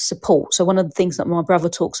support. So one of the things that my brother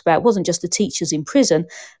talks about wasn't just the teachers in prison,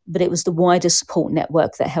 but it was the wider support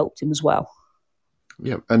network that helped him as well.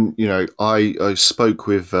 Yeah, and I spoke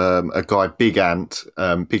with a guy, Big Ant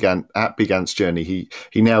at Big Ant's Journey.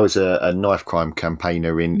 He now is a knife crime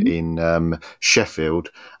campaigner in Sheffield,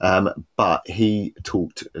 but he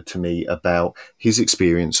talked to me about his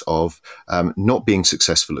experience of not being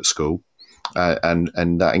successful at school,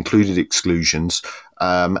 and that included exclusions,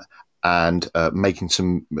 and making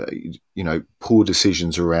some poor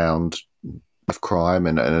decisions around crime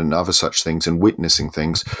and other such things, and witnessing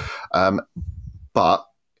things. But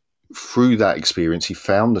through that experience, he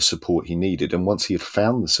found the support he needed. And once he had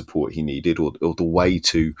found the support he needed, or the way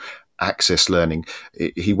to access learning,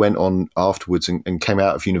 he went on afterwards and came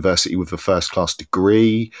out of university with a first-class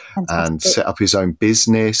degree. Fantastic. And set up his own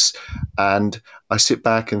business. And I sit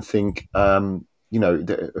back and think,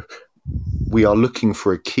 we are looking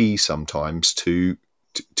for a key sometimes to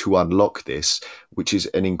unlock this, which is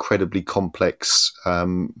an incredibly complex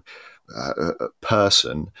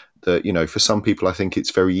person. That, for some people, I think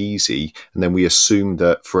it's very easy. And then we assume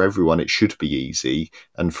that for everyone, it should be easy.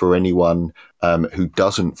 And for anyone who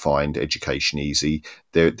doesn't find education easy,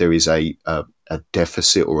 there is a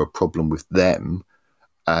deficit or a problem with them.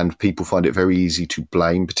 And people find it very easy to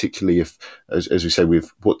blame, particularly if, as we say,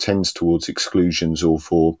 with what tends towards exclusions or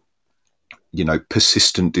for,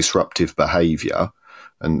 persistent disruptive behavior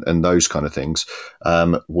and those kind of things,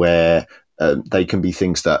 where they can be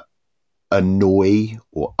things that annoy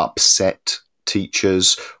or upset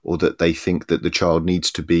teachers, or that they think that the child needs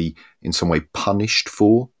to be in some way punished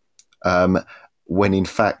for, when in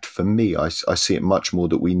fact, for me, I see it much more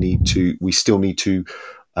that we still need to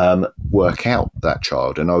work out that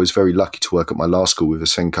child. And I was very lucky to work at my last school with a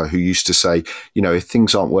Senko who used to say, if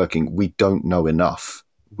things aren't working, we don't know enough.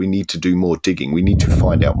 We need to do more digging. We need to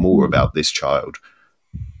find out more about this child.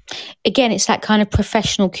 Again, it's that kind of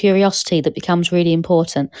professional curiosity that becomes really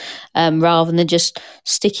important, rather than just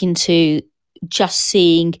sticking to just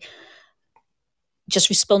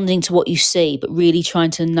responding to what you see, but really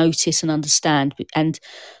trying to notice and understand, and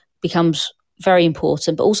becomes very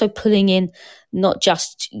important. But also pulling in not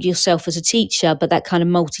just yourself as a teacher, but that kind of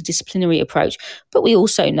multidisciplinary approach. But we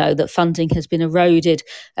also know that funding has been eroded.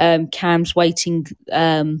 CAMS waiting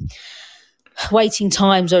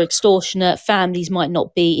times are extortionate. Families might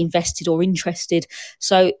not be invested or interested.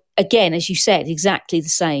 So again, as you said, exactly the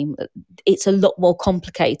same. It's a lot more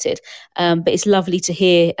complicated, but it's lovely to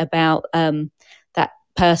hear about that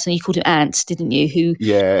person. You called him Ant, didn't you?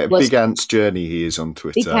 Big Ant's Journey. He is on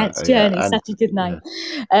Twitter. Big Ant's Journey, such a good name.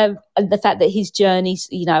 Yeah. And the fact that his journey,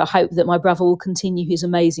 I hope that my brother will continue his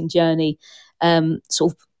amazing journey.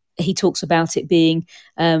 He talks about it being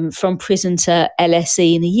from prison to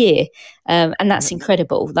LSE in a year. And that's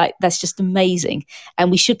incredible. Like, that's just amazing.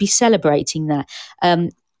 And we should be celebrating that.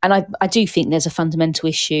 And I do think there's a fundamental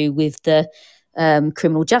issue with the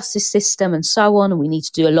criminal justice system and so on. And we need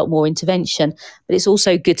to do a lot more intervention. But it's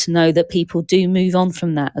also good to know that people do move on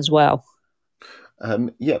from that as well.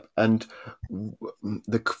 And the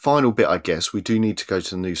final bit, I guess, we do need to go to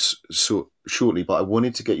the news shortly, but I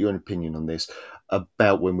wanted to get your opinion on this,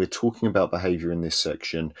 about when we're talking about behaviour in this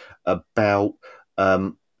section, about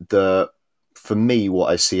for me,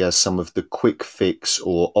 what I see as some of the quick fix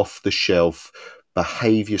or off-the-shelf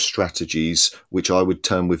behaviour strategies, which I would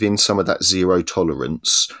term within some of that zero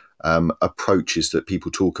tolerance approaches that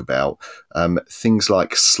people talk about, things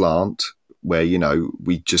like slant, where,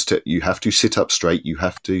 you have to sit up straight, you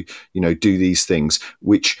have to, do these things,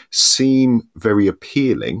 which seem very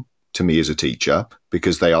appealing to me as a teacher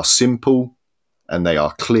because they are simple and they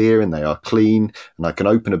are clear and they are clean, and I can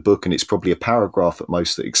open a book and it's probably a paragraph at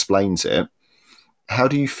most that explains it. How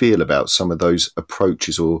do you feel about some of those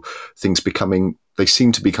approaches or things they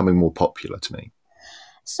seem to be becoming more popular to me?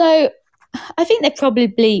 So I think they've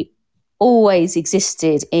probably always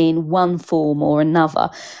existed in one form or another.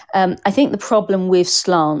 I think the problem with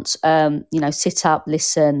slant, sit up,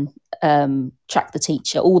 listen, track the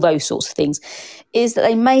teacher, all those sorts of things, is that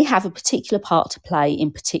they may have a particular part to play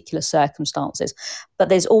in particular circumstances, but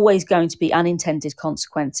there's always going to be unintended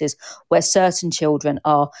consequences where certain children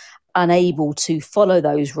are unable to follow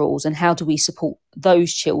those rules, and how do we support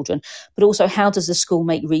those children? But also, how does the school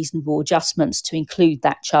make reasonable adjustments to include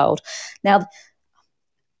that child? Now,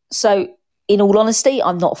 so in all honesty,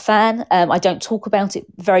 I'm not a fan. I don't talk about it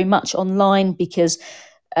very much online because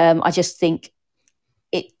I just think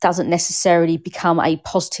it doesn't necessarily become a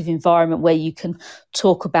positive environment where you can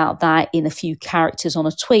talk about that in a few characters on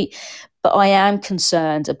a tweet. But I am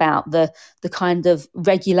concerned about the kind of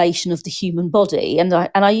regulation of the human body. And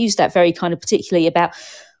I use that very kind of particularly about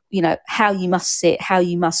how you must sit, how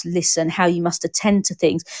you must listen, how you must attend to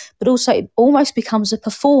things, but also it almost becomes a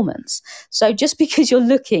performance. So just because you're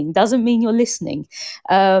looking doesn't mean you're listening.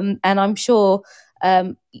 And I'm sure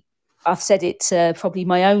I've said it to probably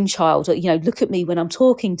my own child, look at me when I'm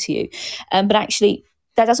talking to you. But actually,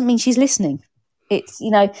 that doesn't mean she's listening. It's,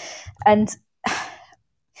 and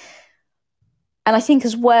I think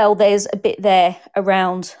as well, there's a bit there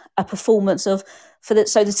around a performance so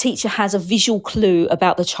the teacher has a visual clue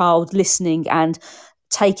about the child listening and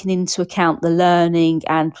taking into account the learning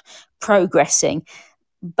and progressing.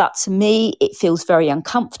 But to me, it feels very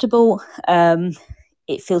uncomfortable.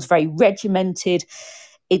 It feels very regimented.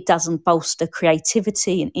 It doesn't bolster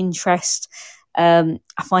creativity and interest. I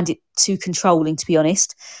find it too controlling, to be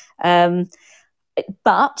honest.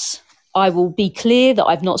 But I will be clear that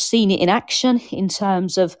I've not seen it in action in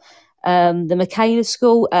terms of the Michaela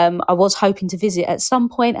School. I was hoping to visit at some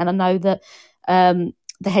point, and I know that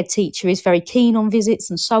the head teacher is very keen on visits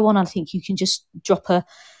and so on. I think you can just drop a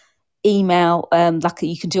email, like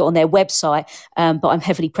you can do it on their website, but I'm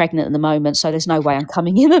heavily pregnant at the moment, so there's no way I'm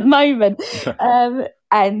coming in at the moment.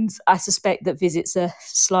 And I suspect that visits are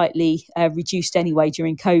slightly reduced anyway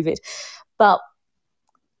during COVID. But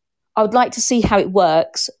I would like to see how it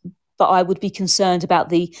works, but I would be concerned about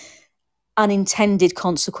the unintended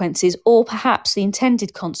consequences, or perhaps the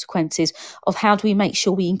intended consequences, of how do we make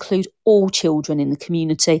sure we include all children in the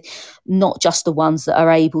community, not just the ones that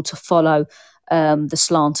are able to follow the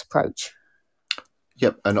slant approach.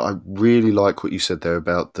 Yep, and I really like what you said there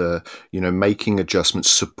about the, making adjustments,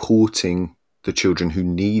 supporting the children who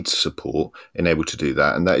need support and able to do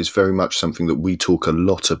that. And that is very much something that we talk a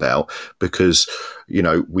lot about because,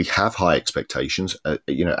 we have high expectations,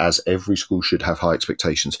 as every school should have high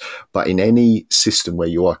expectations. But in any system where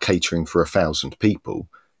you are catering for 1,000 people,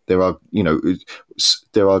 there are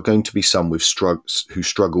going to be some who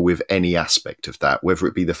struggle with any aspect of that, whether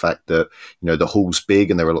it be the fact that, the hall's big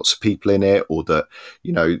and there are lots of people in it, or that,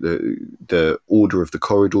 the order of the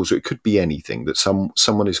corridors, or it could be anything that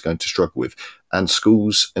someone is going to struggle with. And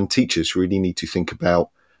schools and teachers really need to think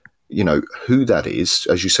about, who that is,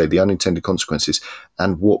 as you say, the unintended consequences,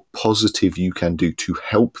 and what positive you can do to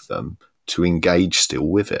help them to engage still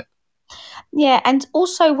with it. Yeah, and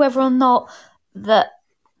also whether or not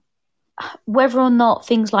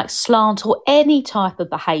things like slant or any type of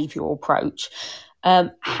behavioural approach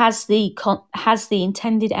has the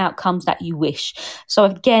intended outcomes that you wish. So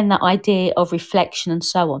again, that idea of reflection and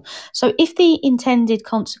so on. So if the intended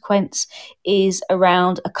consequence is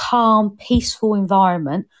around a calm, peaceful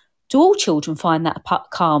environment, do all children find that a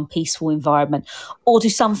calm, peaceful environment? Or do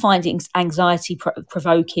some find it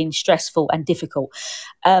anxiety-provoking, stressful and difficult?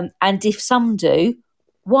 And if some do,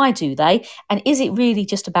 why do they? And is it really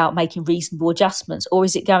just about making reasonable adjustments? Or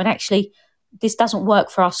is it going, actually, this doesn't work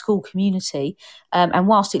for our school community? And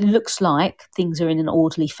whilst it looks like things are in an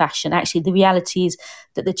orderly fashion, actually the reality is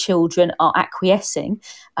that the children are acquiescing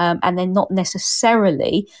and they're not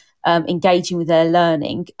necessarily engaging with their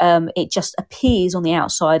learning. It just appears on the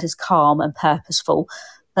outside as calm and purposeful,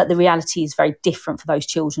 but the reality is very different for those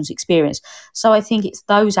children's experience. So I think it's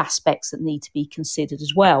those aspects that need to be considered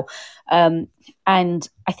as well. And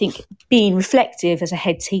I think being reflective as a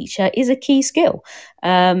head teacher is a key skill,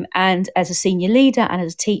 and as a senior leader and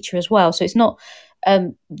as a teacher as well. So it's not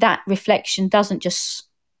that reflection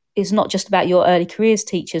is not just about your early careers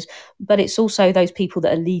teachers, but it's also those people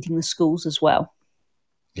that are leading the schools as well.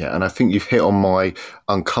 Yeah, and I think you've hit on my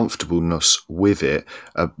uncomfortableness with it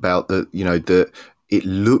about it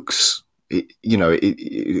looks,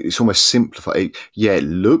 it's almost simplified. Yeah, it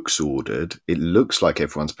looks ordered. It looks like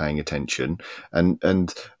everyone's paying attention, and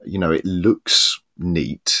it looks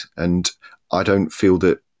neat. And I don't feel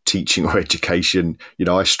that teaching or education,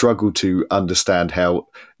 I struggle to understand how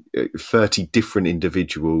 30 different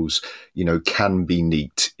individuals, can be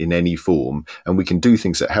neat in any form, and we can do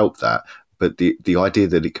things that help that. But the idea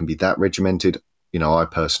that it can be that regimented, I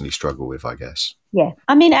personally struggle with, I guess. Yeah,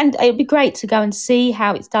 I mean, and it'd be great to go and see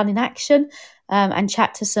how it's done in action and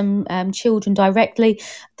chat to some children directly.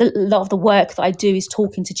 A lot of the work that I do is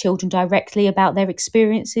talking to children directly about their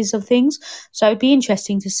experiences of things. So it'd be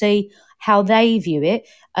interesting to see how they view it.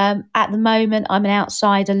 At the moment, I'm an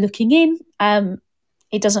outsider looking in.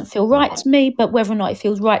 It doesn't feel right to me, but whether or not it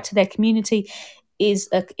feels right to their community is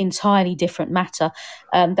an entirely different matter.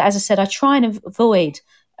 But as I said, I try and avoid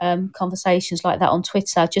conversations like that on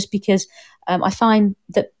Twitter, just because I find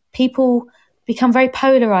that people become very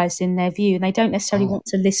polarised in their view, and they don't necessarily want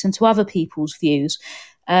to listen to other people's views.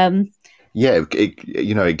 It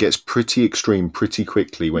gets pretty extreme pretty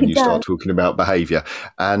quickly when you start talking about behaviour.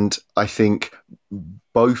 And I think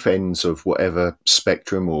both ends of whatever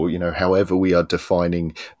spectrum, or however we are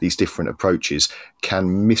defining these different approaches,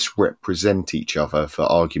 can misrepresent each other for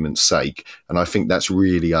argument's sake. And I think that's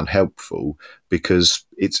really unhelpful, because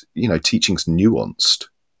it's teaching's nuanced.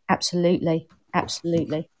 Absolutely.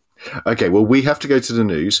 Okay, well, we have to go to the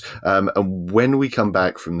news, and when we come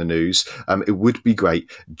back from the news, it would be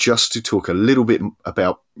great just to talk a little bit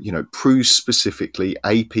about, PRUS specifically,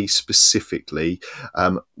 AP specifically,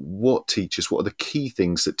 what are the key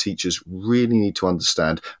things that teachers really need to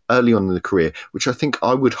understand early on in the career, which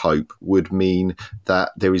I would hope would mean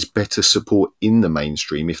that there is better support in the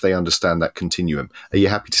mainstream if they understand that continuum. Are you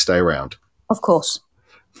happy to stay around? Of course.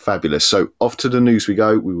 Fabulous. So off to the news we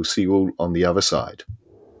go. We will see you all on the other side.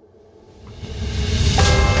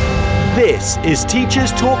 This is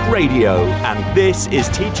Teachers Talk Radio, and this is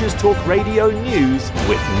Teachers Talk Radio News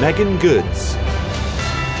with Megan Goods.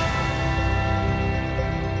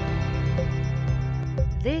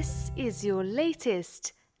 This is your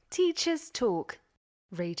latest Teachers Talk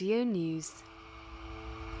Radio News.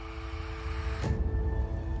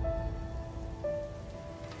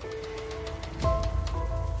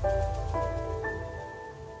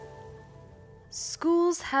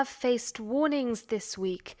 Schools have faced warnings this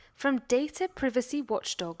week from data privacy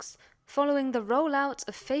watchdogs following the rollout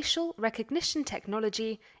of facial recognition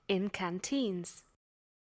technology in canteens.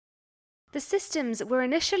 The systems were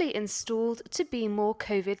initially installed to be more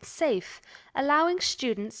COVID safe, allowing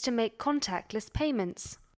students to make contactless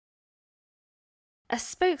payments. A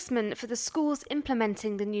spokesman for the schools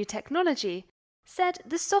implementing the new technology said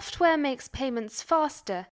the software makes payments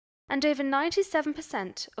faster, and over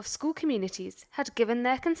 97% of school communities had given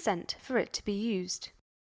their consent for it to be used.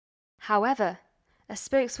 However, a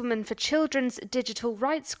spokeswoman for children's digital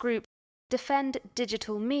rights group Defend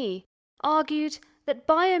Digital Me argued that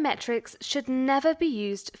biometrics should never be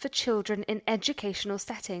used for children in educational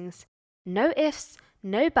settings. No ifs,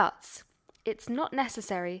 no buts. It's not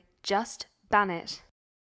necessary, just ban it.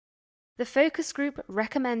 The focus group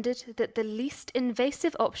recommended that the least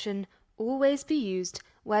invasive option always be used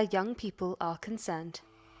where young people are concerned.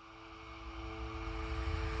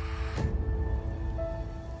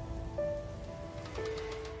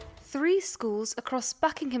 Three schools across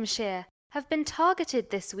Buckinghamshire have been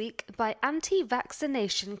targeted this week by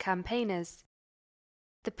anti-vaccination campaigners.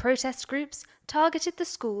 The protest groups targeted the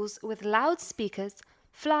schools with loudspeakers,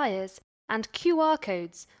 flyers, and QR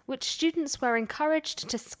codes, which students were encouraged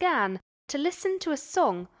to scan to listen to a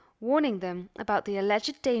song warning them about the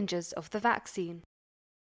alleged dangers of the vaccine.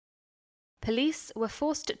 Police were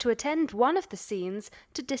forced to attend one of the scenes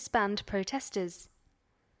to disband protesters.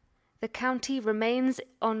 The county remains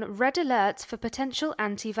on red alert for potential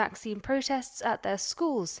anti-vaccine protests at their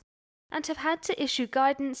schools and have had to issue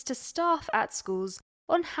guidance to staff at schools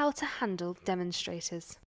on how to handle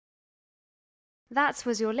demonstrators. That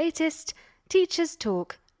was your latest Teachers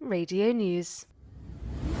Talk Radio News.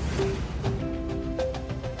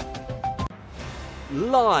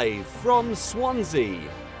 Live from Swansea,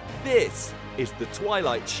 this is The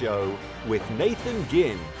Twilight Show with Nathan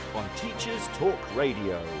Ginn on Teachers Talk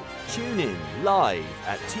Radio. Tune in live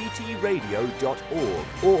at ttradio.org,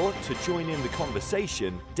 or to join in the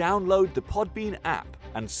conversation, download the Podbean app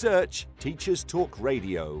and search Teachers Talk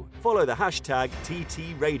Radio. Follow the hashtag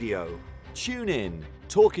TTRadio. Tune in,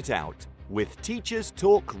 talk it out with Teachers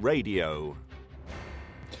Talk Radio.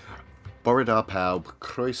 Borodar Paub,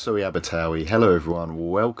 Croeso i Abertawe. Hello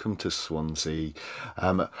everyone, welcome to Swansea.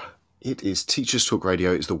 It is Teachers Talk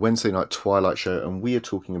Radio. It's the Wednesday night Twilight Show, and we are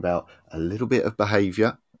talking about a little bit of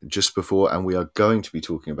behaviour just before, and we are going to be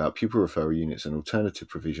talking about pupil referral units and alternative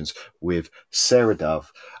provisions with Sarah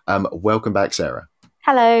Dove. Welcome back, Sarah.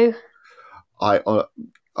 Hello.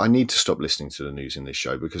 I need to stop listening to the news in this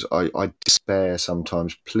show because I despair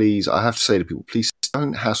sometimes. Please, I have to say to people, please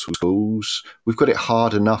don't hassle schools. We've got it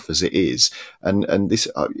hard enough as it is, and this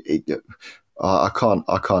I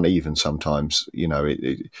can't even sometimes.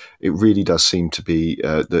 It really does seem to be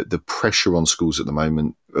the pressure on schools at the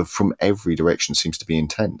moment from every direction seems to be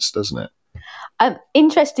intense, doesn't it?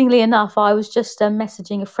 Interestingly enough, I was just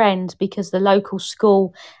messaging a friend because the local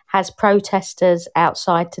school has protesters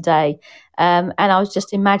outside today, and I was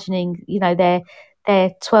just imagining,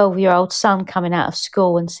 their 12-year-old son coming out of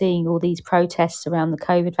school and seeing all these protests around the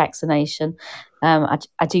COVID vaccination. I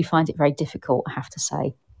do find it very difficult, I have to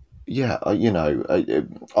say. Yeah,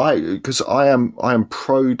 because I am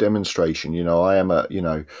pro demonstration. I am a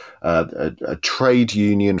trade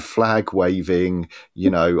union flag waving.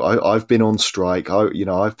 I've been on strike.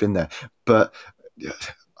 I've been there, but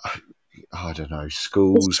I don't know,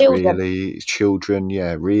 schools, children. really, children,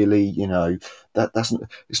 yeah, really,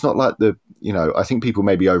 it's not like I think people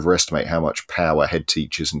maybe overestimate how much power head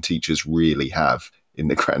teachers and teachers really have in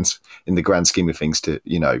the grand scheme of things.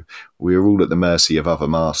 We're all at the mercy of other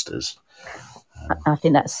masters. I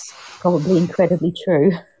think that's probably incredibly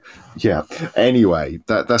true. Yeah. Anyway,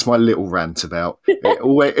 that's my little rant about it.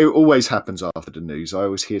 Always happens after the news. I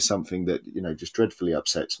always hear something that just dreadfully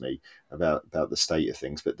upsets me about the state of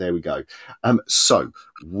things. But there we go. So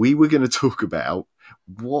we were going to talk about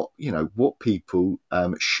what people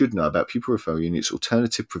should know about pupil referral units,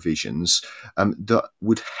 alternative provisions that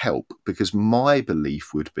would help, because my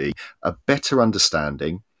belief would be a better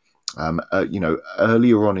understanding.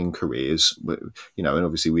 Earlier on in careers, and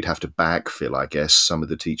obviously we'd have to backfill, I guess, some of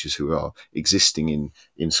the teachers who are existing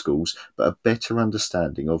in schools, but a better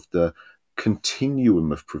understanding of the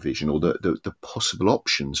continuum of provision, or the possible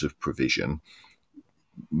options of provision,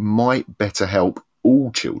 might better help all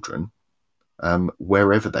children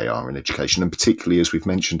wherever they are in education, and particularly, as we've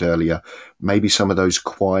mentioned earlier, maybe some of those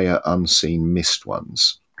quiet, unseen, missed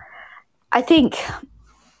ones. I think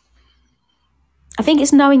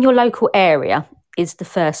it's knowing your local area is the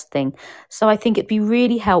first thing. So I think it'd be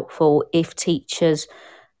really helpful if teachers,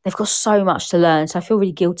 they've got so much to learn, so I feel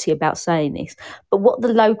really guilty about saying this, but what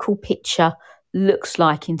the local picture looks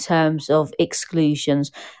like in terms of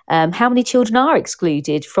exclusions. How many children are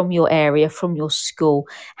excluded from your area, from your school?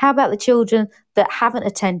 How about the children that haven't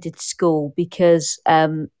attended school because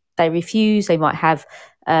they refuse? They might have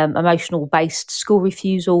emotional-based school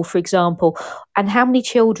refusal, for example. And how many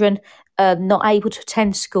children not able to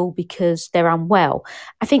attend school because they're unwell?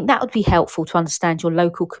 I think that would be helpful to understand your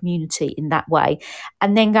local community in that way.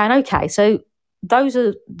 And then going, okay, so those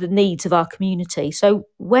are the needs of our community. So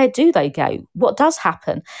where do they go? What does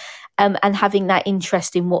happen? And having that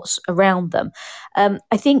interest in what's around them.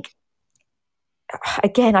 I think,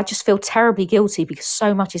 again, I just feel terribly guilty because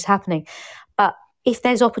so much is happening. But if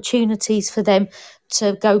there's opportunities for them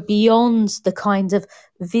to go beyond the kind of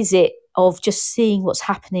visit of just seeing what's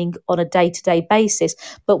happening on a day-to-day basis,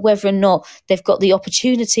 but whether or not they've got the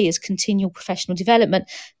opportunity as continual professional development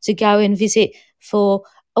to go and visit for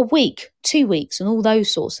a week, 2 weeks, and all those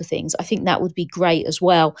sorts of things, I think that would be great as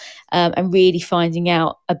well, and really finding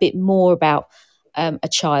out a bit more about a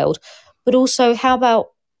child. But also, how about,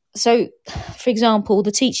 so for example,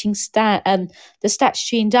 the the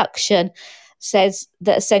statutory induction says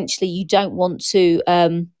that essentially you don't want to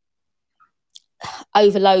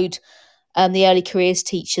overload the early careers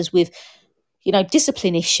teachers with,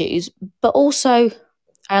 discipline issues, but also,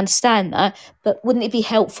 I understand that, but wouldn't it be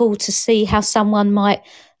helpful to see how someone might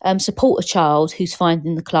support a child who's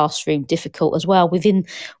finding the classroom difficult as well within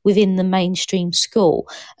the mainstream school,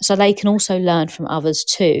 so they can also learn from others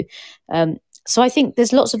too? So I think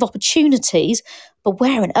there's lots of opportunities, but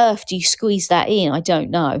where on earth do you squeeze that in? I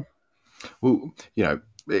don't know. Well,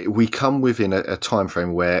 we come within a time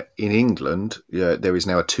frame where in England there is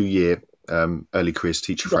now a 2-year early careers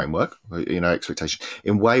teacher framework, expectation.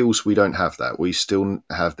 In Wales, we don't have that. We still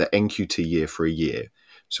have the NQT year for a year.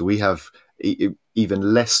 So we have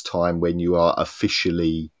even less time when you are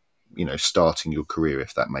officially, starting your career,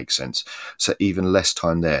 if that makes sense. So even less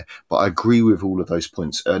time there. But I agree with all of those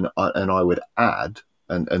points. And I would add,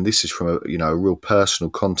 and this is from a real personal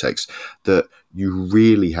context, that you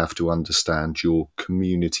really have to understand your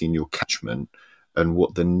community and your catchment and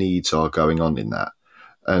what the needs are going on in that.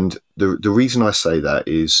 And the reason I say that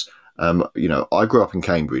is, I grew up in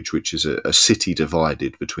Cambridge, which is a city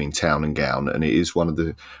divided between town and gown, and it is one of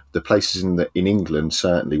the places in England,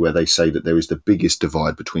 certainly, where they say that there is the biggest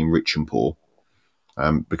divide between rich and poor,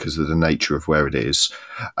 because of the nature of where it is.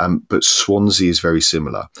 But Swansea is very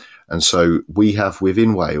similar. And so we have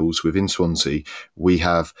within Wales, within Swansea, we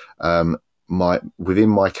have within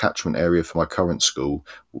my catchment area for my current school,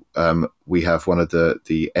 we have one of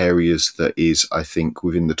the areas that is, I think,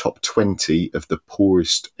 within the top 20 of the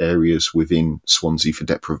poorest areas within Swansea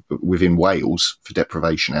within Wales for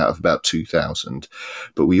deprivation, out of about 2,000.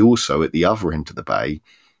 But we also, at the other end of the bay,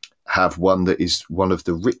 have one that is one of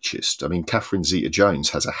the richest. I mean, Catherine Zeta-Jones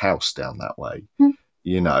has a house down that way,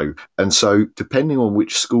 and so depending on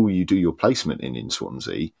which school you do your placement in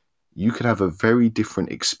Swansea, you could have a very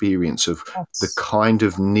different experience of the kind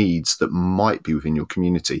of needs that might be within your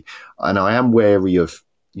community. And I am wary of,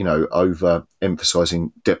 over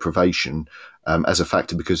emphasizing deprivation as a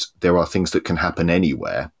factor, because there are things that can happen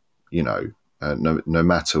anywhere, no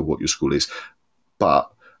matter what your school is. But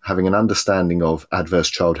having an understanding of adverse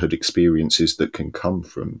childhood experiences that can come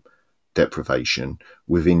from deprivation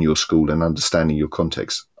within your school and understanding your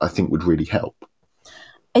context, I think would really help.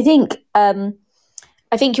 I think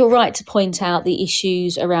I think you're right to point out the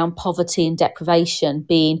issues around poverty and deprivation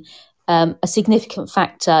being a significant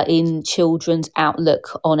factor in children's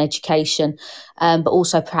outlook on education, but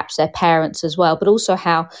also perhaps their parents as well, but also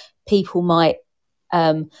how people might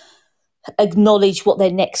acknowledge what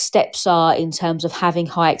their next steps are in terms of having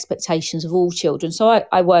high expectations of all children. So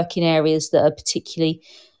I work in areas that are particularly,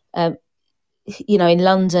 in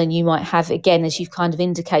London, you might have, again, as you've kind of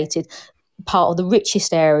indicated, part of the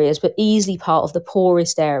richest areas, but easily part of the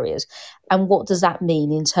poorest areas. And what does that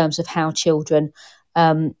mean in terms of how children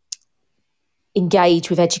engage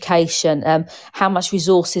with education, how much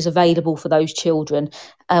resources available for those children,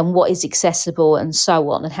 what is accessible and so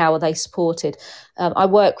on, and how are they supported? I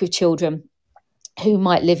work with children who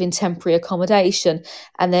might live in temporary accommodation,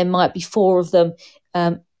 and there might be 4 of them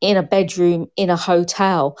in a bedroom in a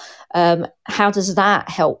hotel. How does that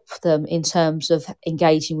help them in terms of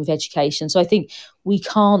engaging with education? So I think we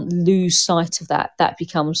can't lose sight of that. That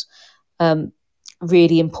becomes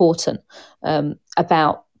really important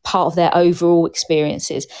about part of their overall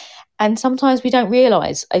experiences. And sometimes we don't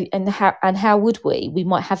realise, and how would we? We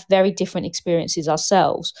might have very different experiences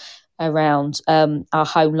ourselves around our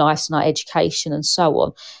home lives and our education and so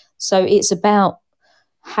on. So it's about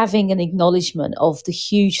having an acknowledgement of the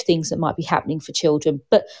huge things that might be happening for children,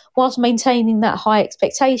 but whilst maintaining that high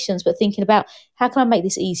expectations, but thinking about how can I make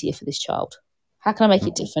this easier for this child? How can I make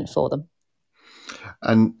it different for them?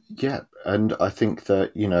 And I think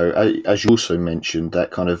that, as you also mentioned,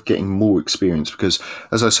 that kind of getting more experience, because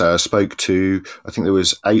as I say, I spoke to, I think there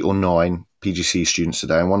was 8 or 9 PGCE students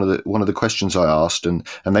today, and one of the questions I asked, and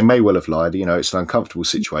they may well have lied, it's an uncomfortable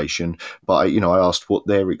situation, but I asked what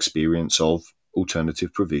their experience of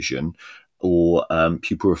alternative provision or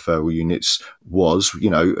pupil referral units was,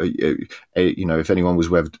 if anyone was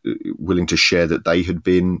willing to share that they had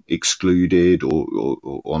been excluded or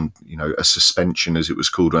on, a suspension, as it was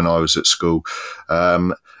called when I was at school,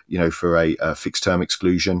 for a fixed term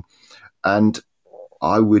exclusion. And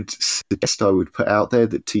I would put out there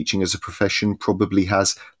that teaching as a profession probably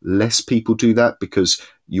has less people do that, because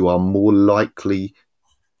you are more likely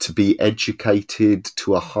to be educated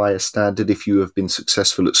to a higher standard if you have been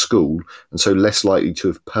successful at school, and so less likely to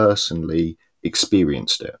have personally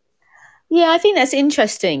experienced it. Yeah, I think that's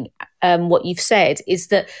interesting. What you've said is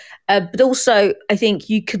that, but also I think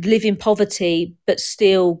you could live in poverty but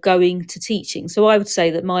still going to teaching. So I would say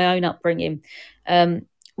that my own upbringing,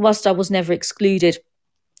 whilst I was never excluded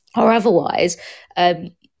or otherwise,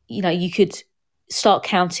 you could start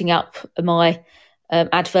counting up my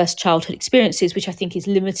adverse childhood experiences, which I think is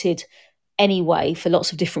limited anyway for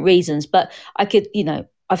lots of different reasons. But I could,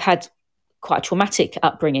 I've had quite a traumatic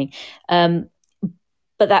upbringing.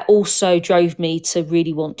 But that also drove me to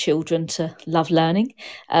really want children to love learning.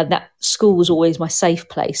 That school was always my safe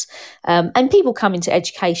place. And people come into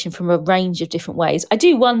education from a range of different ways. I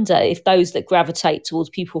do wonder if those that gravitate towards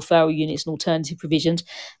pupil referral units and alternative provisions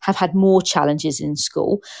have had more challenges in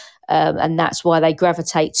school, and that's why they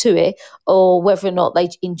gravitate to it, or whether or not they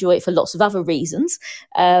enjoy it for lots of other reasons.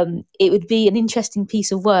 It would be an interesting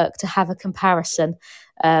piece of work to have a comparison.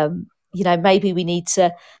 Maybe we need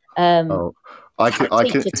to... I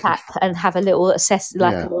can tap and have a little a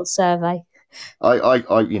little survey.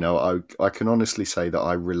 I can honestly say that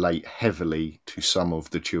I relate heavily to some of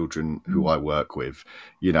the children who I work with,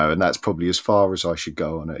 and that's probably as far as I should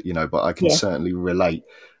go on it, but I can certainly relate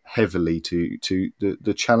heavily to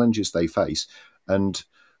the challenges they face. And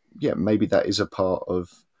maybe that is a part of,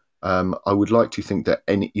 I would like to think that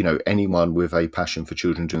anyone with a passion for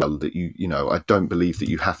children doing well, that I don't believe that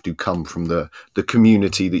you have to come from the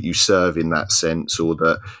community that you serve in that sense, or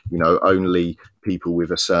that only people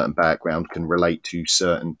with a certain background can relate to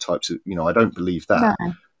certain types of, I don't believe that.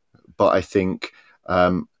 No. But I think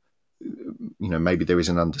maybe there is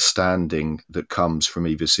an understanding that comes from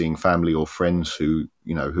either seeing family or friends who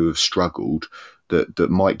have struggled, that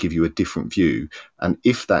might give you a different view. And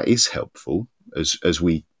if that is helpful, as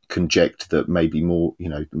we conject that maybe more,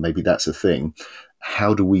 maybe that's a thing,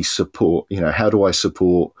 how do we support, how do I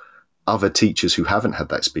support other teachers who haven't had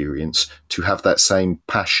that experience to have that same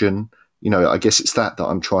passion? I guess it's that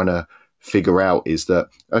I'm trying to figure out, is that,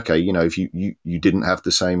 okay, if you didn't have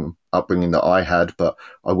the same upbringing that I had, but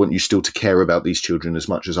I want you still to care about these children as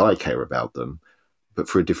much as I care about them, but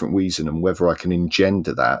for a different reason, and whether I can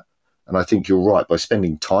engender that. And I think you're right, by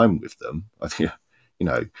spending time with them, I think,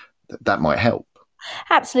 that might help.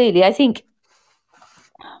 Absolutely. I think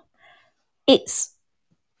it's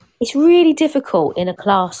really difficult in a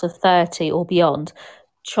class of 30 or beyond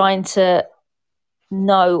trying to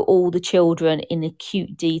know all the children in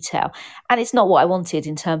acute detail. And it's not what I wanted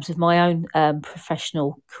in terms of my own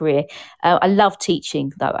professional career. I love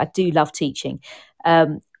teaching, though. I do love teaching.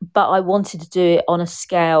 But I wanted to do it on a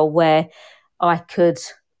scale where I could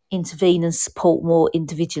intervene and support more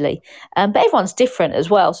individually. But everyone's different as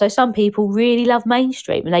well. So some people really love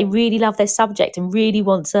mainstream and they really love their subject and really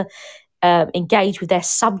want to engage with their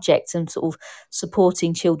subject and sort of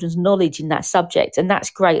supporting children's knowledge in that subject. And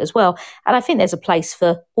that's great as well. And I think there's a place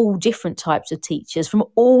for all different types of teachers from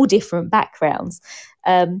all different backgrounds.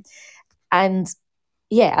 And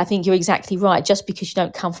yeah, I think you're exactly right. Just because you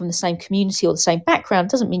don't come from the same community or the same background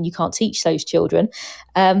doesn't mean you can't teach those children.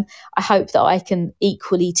 I hope that I can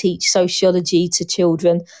equally teach sociology to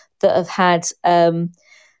children that have had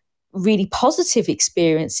really positive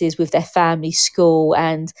experiences with their family school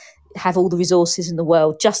and have all the resources in the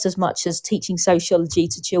world, just as much as teaching sociology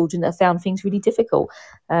to children that have found things really difficult.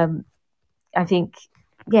 I think,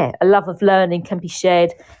 a love of learning can be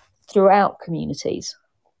shared throughout communities.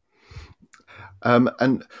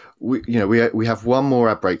 And we have one more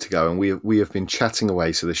ad break to go, and we have been chatting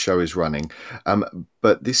away, so the show is running.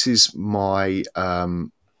 But this is my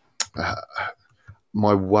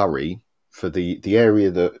my worry for the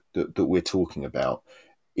area that we're talking about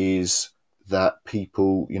is that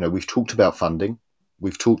people, we've talked about funding.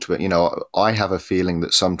 We've talked about, I have a feeling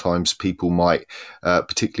that sometimes people might,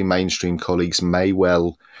 particularly mainstream colleagues, may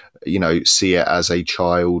well, see it as a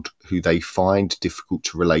child who they find difficult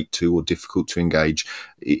to relate to or difficult to engage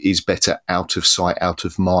is better out of sight, out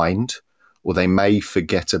of mind, or they may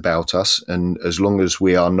forget about us. And as long as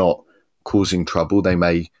we are not causing trouble, they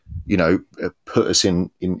may, put us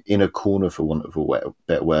in a corner, for want of a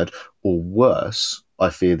better word, or worse. I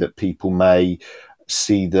fear that people may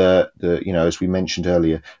see the as we mentioned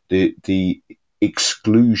earlier, the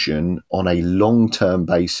exclusion on a long-term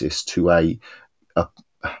basis to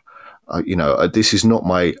this is not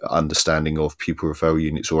my understanding of pupil referral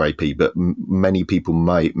units or AP, but many people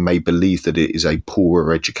may believe that it is a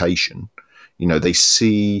poorer education. They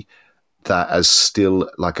see that as still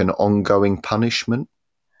like an ongoing punishment.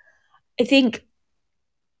 I think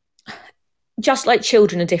just like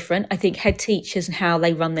children are different, I think head teachers and how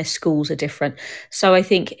they run their schools are different. So I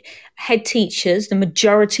think head teachers, the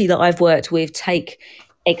majority that I've worked with, take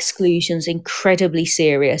exclusions incredibly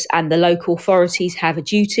serious, and the local authorities have a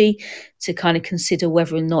duty to kind of consider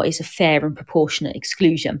whether or not it's a fair and proportionate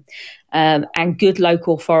exclusion. And good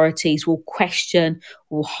local authorities will question,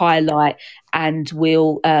 will highlight, and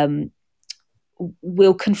will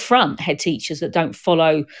confront head teachers that don't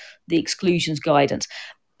follow the exclusions guidance.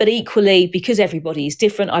 But equally, because everybody is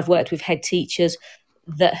different, I've worked with head teachers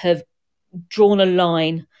that have drawn a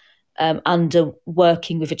line under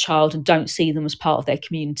working with a child and don't see them as part of their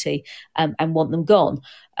community and want them gone.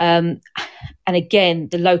 And again,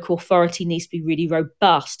 the local authority needs to be really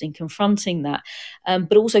robust in confronting that.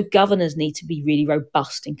 But also governors need to be really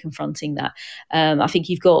robust in confronting that. I think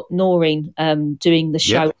you've got Noreen doing the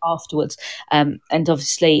show afterwards. And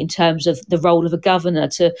obviously in terms of the role of a governor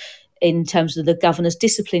in terms of the Governor's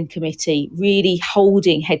Discipline Committee, really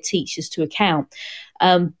holding head teachers to account.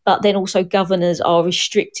 But then also governors are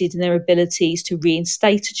restricted in their abilities to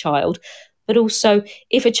reinstate a child. But also,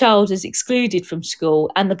 if a child is excluded from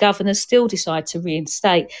school and the governors still decide to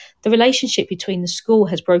reinstate, the relationship between the school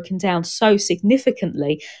has broken down so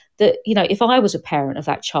significantly that, if I was a parent of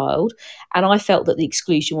that child and I felt that the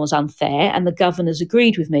exclusion was unfair and the governors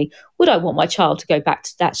agreed with me, would I want my child to go back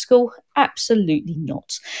to that school? Absolutely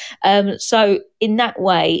not. So in that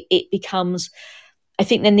way, it becomes, I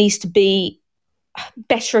think there needs to be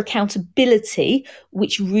better accountability,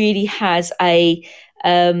 which really has a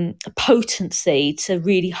potency to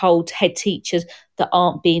really hold head teachers that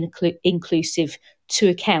aren't being inclusive to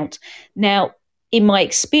account. Now, in my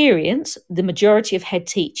experience, the majority of head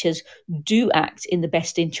teachers do act in the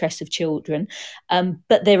best interest of children,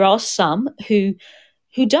 but there are some who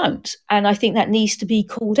don't, and I think that needs to be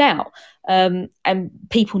called out. And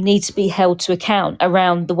people need to be held to account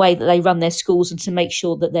around the way that they run their schools and to make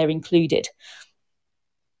sure that they're included.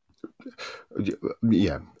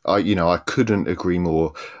 Yeah, I couldn't agree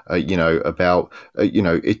more. About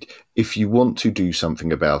if you want to do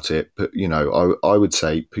something about it, but I would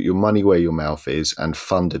say put your money where your mouth is and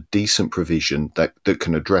fund a decent provision that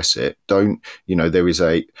can address it. Don't there is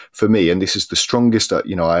for me, and this is the strongest.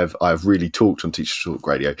 I've really talked on Teachers Talk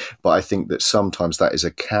Radio, but I think that sometimes that is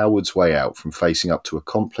a coward's way out from facing up to a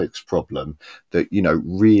complex problem that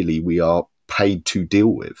really we are paid to deal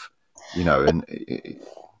with. And.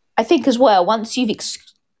 I think as well, once you've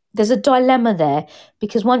there's a dilemma there,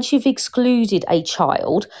 because once you've excluded a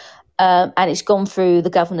child, and it's gone through the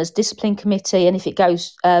governor's discipline committee. And if it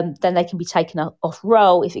goes, then they can be taken off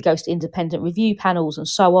roll if it goes to independent review panels and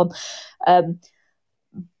so on.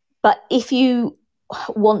 But if you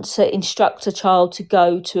want to instruct a child to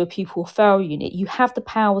go to a pupil referral unit, you have the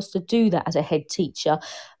powers to do that as a head teacher,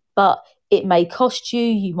 but it may cost you,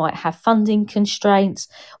 you might have funding constraints,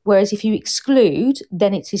 whereas if you exclude,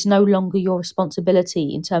 then it is no longer your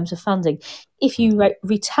responsibility in terms of funding. If you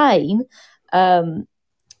retain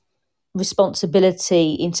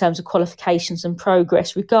responsibility in terms of qualifications and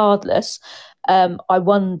progress regardless, I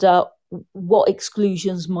wonder what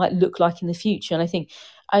exclusions might look like in the future. And I think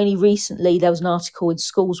only recently there was an article in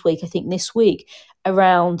Schools Week, I think this week,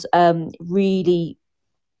 around really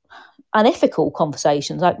unethical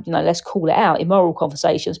conversations, let's call it out, immoral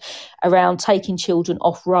conversations around taking children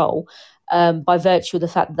off roll by virtue of the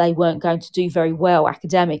fact that they weren't going to do very well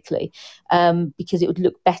academically, because it would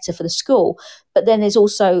look better for the school. But then there's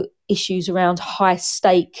also issues around high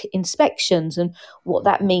stake inspections and what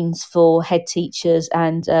that means for head teachers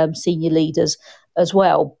and senior leaders as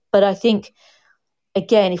well. But I think,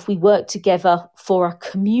 again, if we work together for our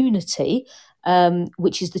community,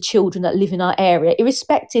 which is the children that live in our area,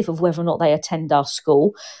 irrespective of whether or not they attend our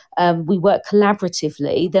school, we work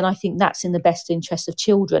collaboratively, then I think that's in the best interest of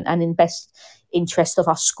children and in best interest of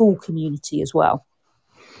our school community as well.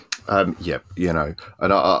 And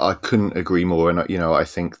I couldn't agree more. And, I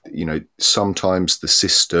think, sometimes the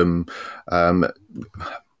system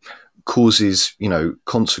causes,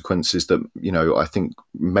 consequences that, I think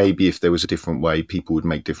maybe if there was a different way, people would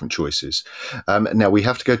make different choices. Now we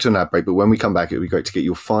have to go to an ad break, but when we come back, it would be great to get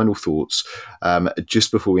your final thoughts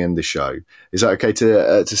just before we end the show. Is that okay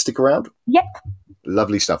to stick around? Yep.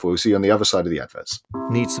 Lovely stuff. We'll see you on the other side of the adverts.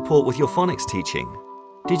 Need support with your phonics teaching?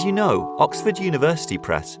 Did you know Oxford University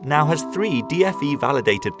Press now has 3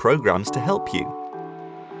 DFE-validated programs to help you?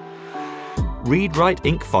 Read Write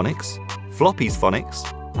Inc. Phonics, Floppy's Phonics,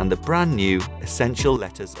 and the brand new Essential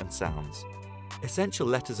Letters and Sounds. Essential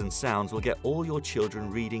Letters and Sounds will get all your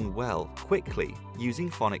children reading well, quickly,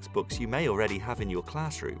 using phonics books you may already have in your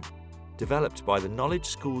classroom. Developed by the Knowledge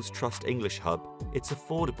Schools Trust English Hub, it's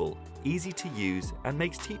affordable, easy to use, and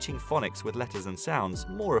makes teaching phonics with letters and sounds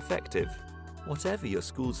more effective. Whatever your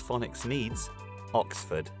school's phonics needs,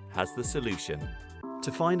 Oxford has the solution.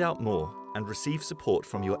 To find out more and receive support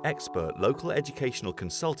from your expert local educational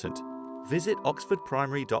consultant, visit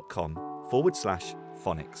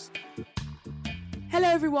oxfordprimary.com/phonics. Hello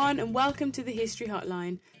everyone and welcome to the History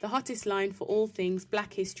Hotline, the hottest line for all things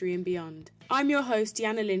Black history and beyond. I'm your host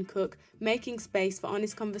Deanna Lynn Cook, making space for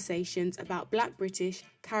honest conversations about Black, British,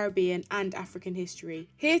 Caribbean and African history.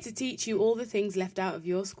 Here to teach you all the things left out of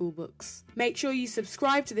your school books. Make sure you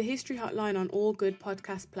subscribe to the History Hotline on all good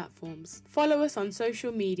podcast platforms. Follow us on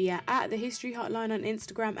social media at the History Hotline on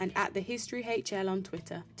Instagram and at the History HL on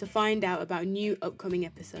Twitter to find out about new upcoming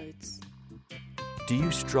episodes. Do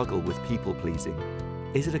you struggle with people pleasing?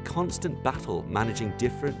 Is it a constant battle managing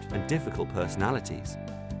different and difficult personalities?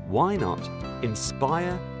 Why not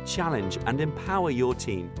inspire, challenge and empower your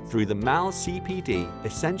team through the MAL CPD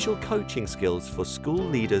Essential Coaching Skills for School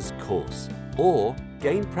Leaders course, or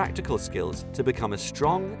gain practical skills to become a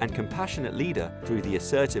strong and compassionate leader through the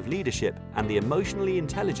Assertive Leadership and the Emotionally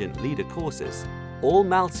Intelligent Leader courses. All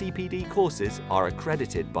MAL CPD courses are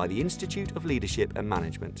accredited by the Institute of Leadership and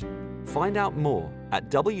Management. Find out more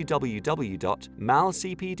at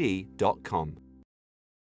www.malcpd.com.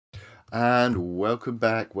 And welcome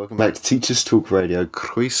back to Teachers Talk Radio.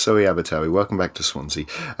 Croeso I Abertawe. Welcome back to Swansea.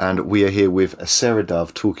 And we are here with Sarah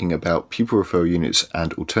Dove talking about pupil referral units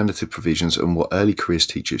and alternative provisions and what early careers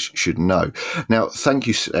teachers should know. Now, thank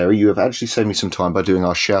you, Sarah. You have actually saved me some time by doing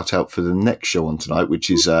our shout out for the next show on tonight, which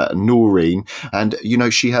is Noreen. And,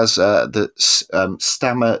 she has the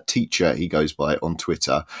Stammer Teacher, he goes by on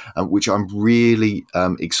Twitter, which I'm really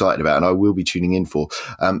excited about. And I will be tuning in for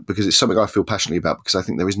because it's something I feel passionately about, because I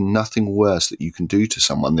think there is nothing worse that you can do to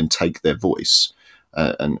someone than take their voice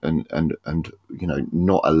and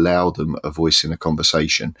not allow them a voice in a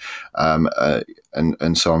conversation.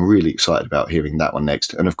 And so I'm really excited about hearing that one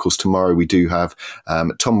next. And of course, tomorrow we do have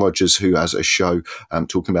Tom Rogers, who has a show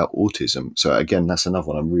talking about autism. So again, that's another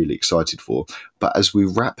one I'm really excited for. But as we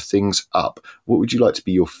wrap things up, what would you like to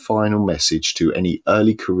be your final message to any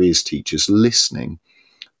early careers teachers listening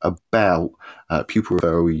about pupil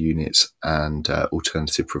referral units and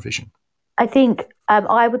alternative provision? I think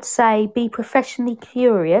I would say be professionally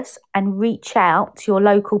curious and reach out to your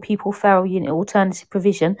local pupil referral unit alternative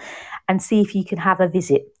provision and see if you can have a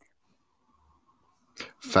visit.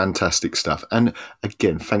 Fantastic stuff. And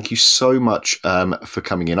again, thank you so much for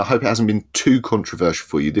coming in. I hope it hasn't been too controversial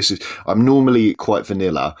for you. I'm normally quite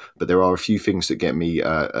vanilla, but there are a few things that get me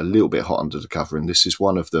a little bit hot under the cover, and this is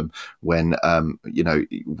one of them. When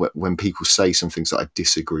when people say some things that I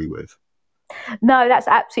disagree with. No, that's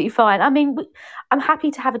absolutely fine. I mean, I'm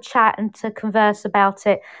happy to have a chat and to converse about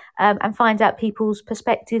it and find out people's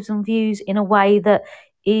perspectives and views in a way that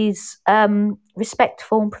is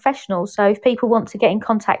respectful and professional. So if people want to get in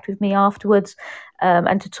contact with me afterwards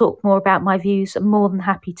and to talk more about my views, I'm more than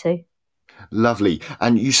happy to. Lovely.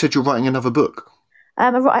 And you said you're writing another book.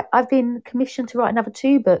 I've been commissioned to write another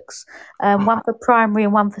 2 books, one for primary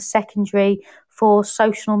and one for secondary, for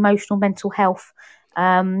social, emotional, mental health,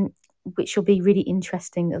 which will be really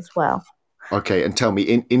interesting as well. Okay, and tell me,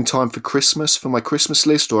 in time for Christmas, for my Christmas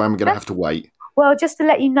list, or am I going to have to wait? Well, just to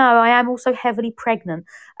let you know, I am also heavily pregnant,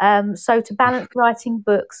 so to balance writing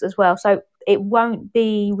books as well. So it won't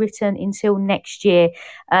be written until next year.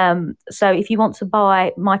 So if you want to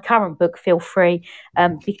buy my current book, feel free,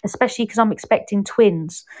 especially because I'm expecting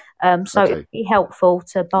twins. So it'd be helpful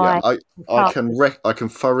to buy. Yeah, I can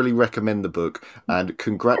thoroughly recommend the book, and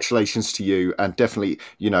congratulations to you, and definitely,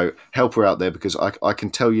 help her out there, because I can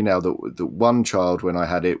tell you now that the one child, when I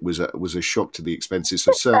had it, was a shock to the expenses.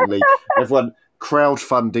 So certainly everyone,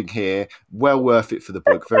 crowdfunding here, well worth it for the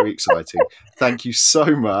book. Very exciting. Thank you so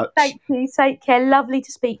much. Thank you. Take care. Lovely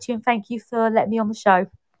to speak to you, and thank you for letting me on the show.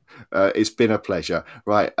 It's been a pleasure.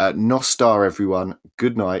 Right, Nostar, everyone.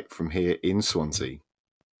 Good night from here in Swansea.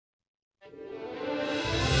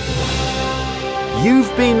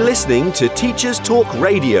 You've been listening to Teachers Talk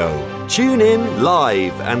Radio. Tune in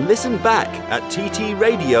live and listen back at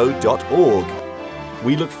ttradio.org.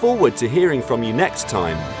 We look forward to hearing from you next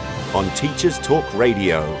time on Teachers Talk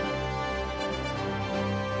Radio.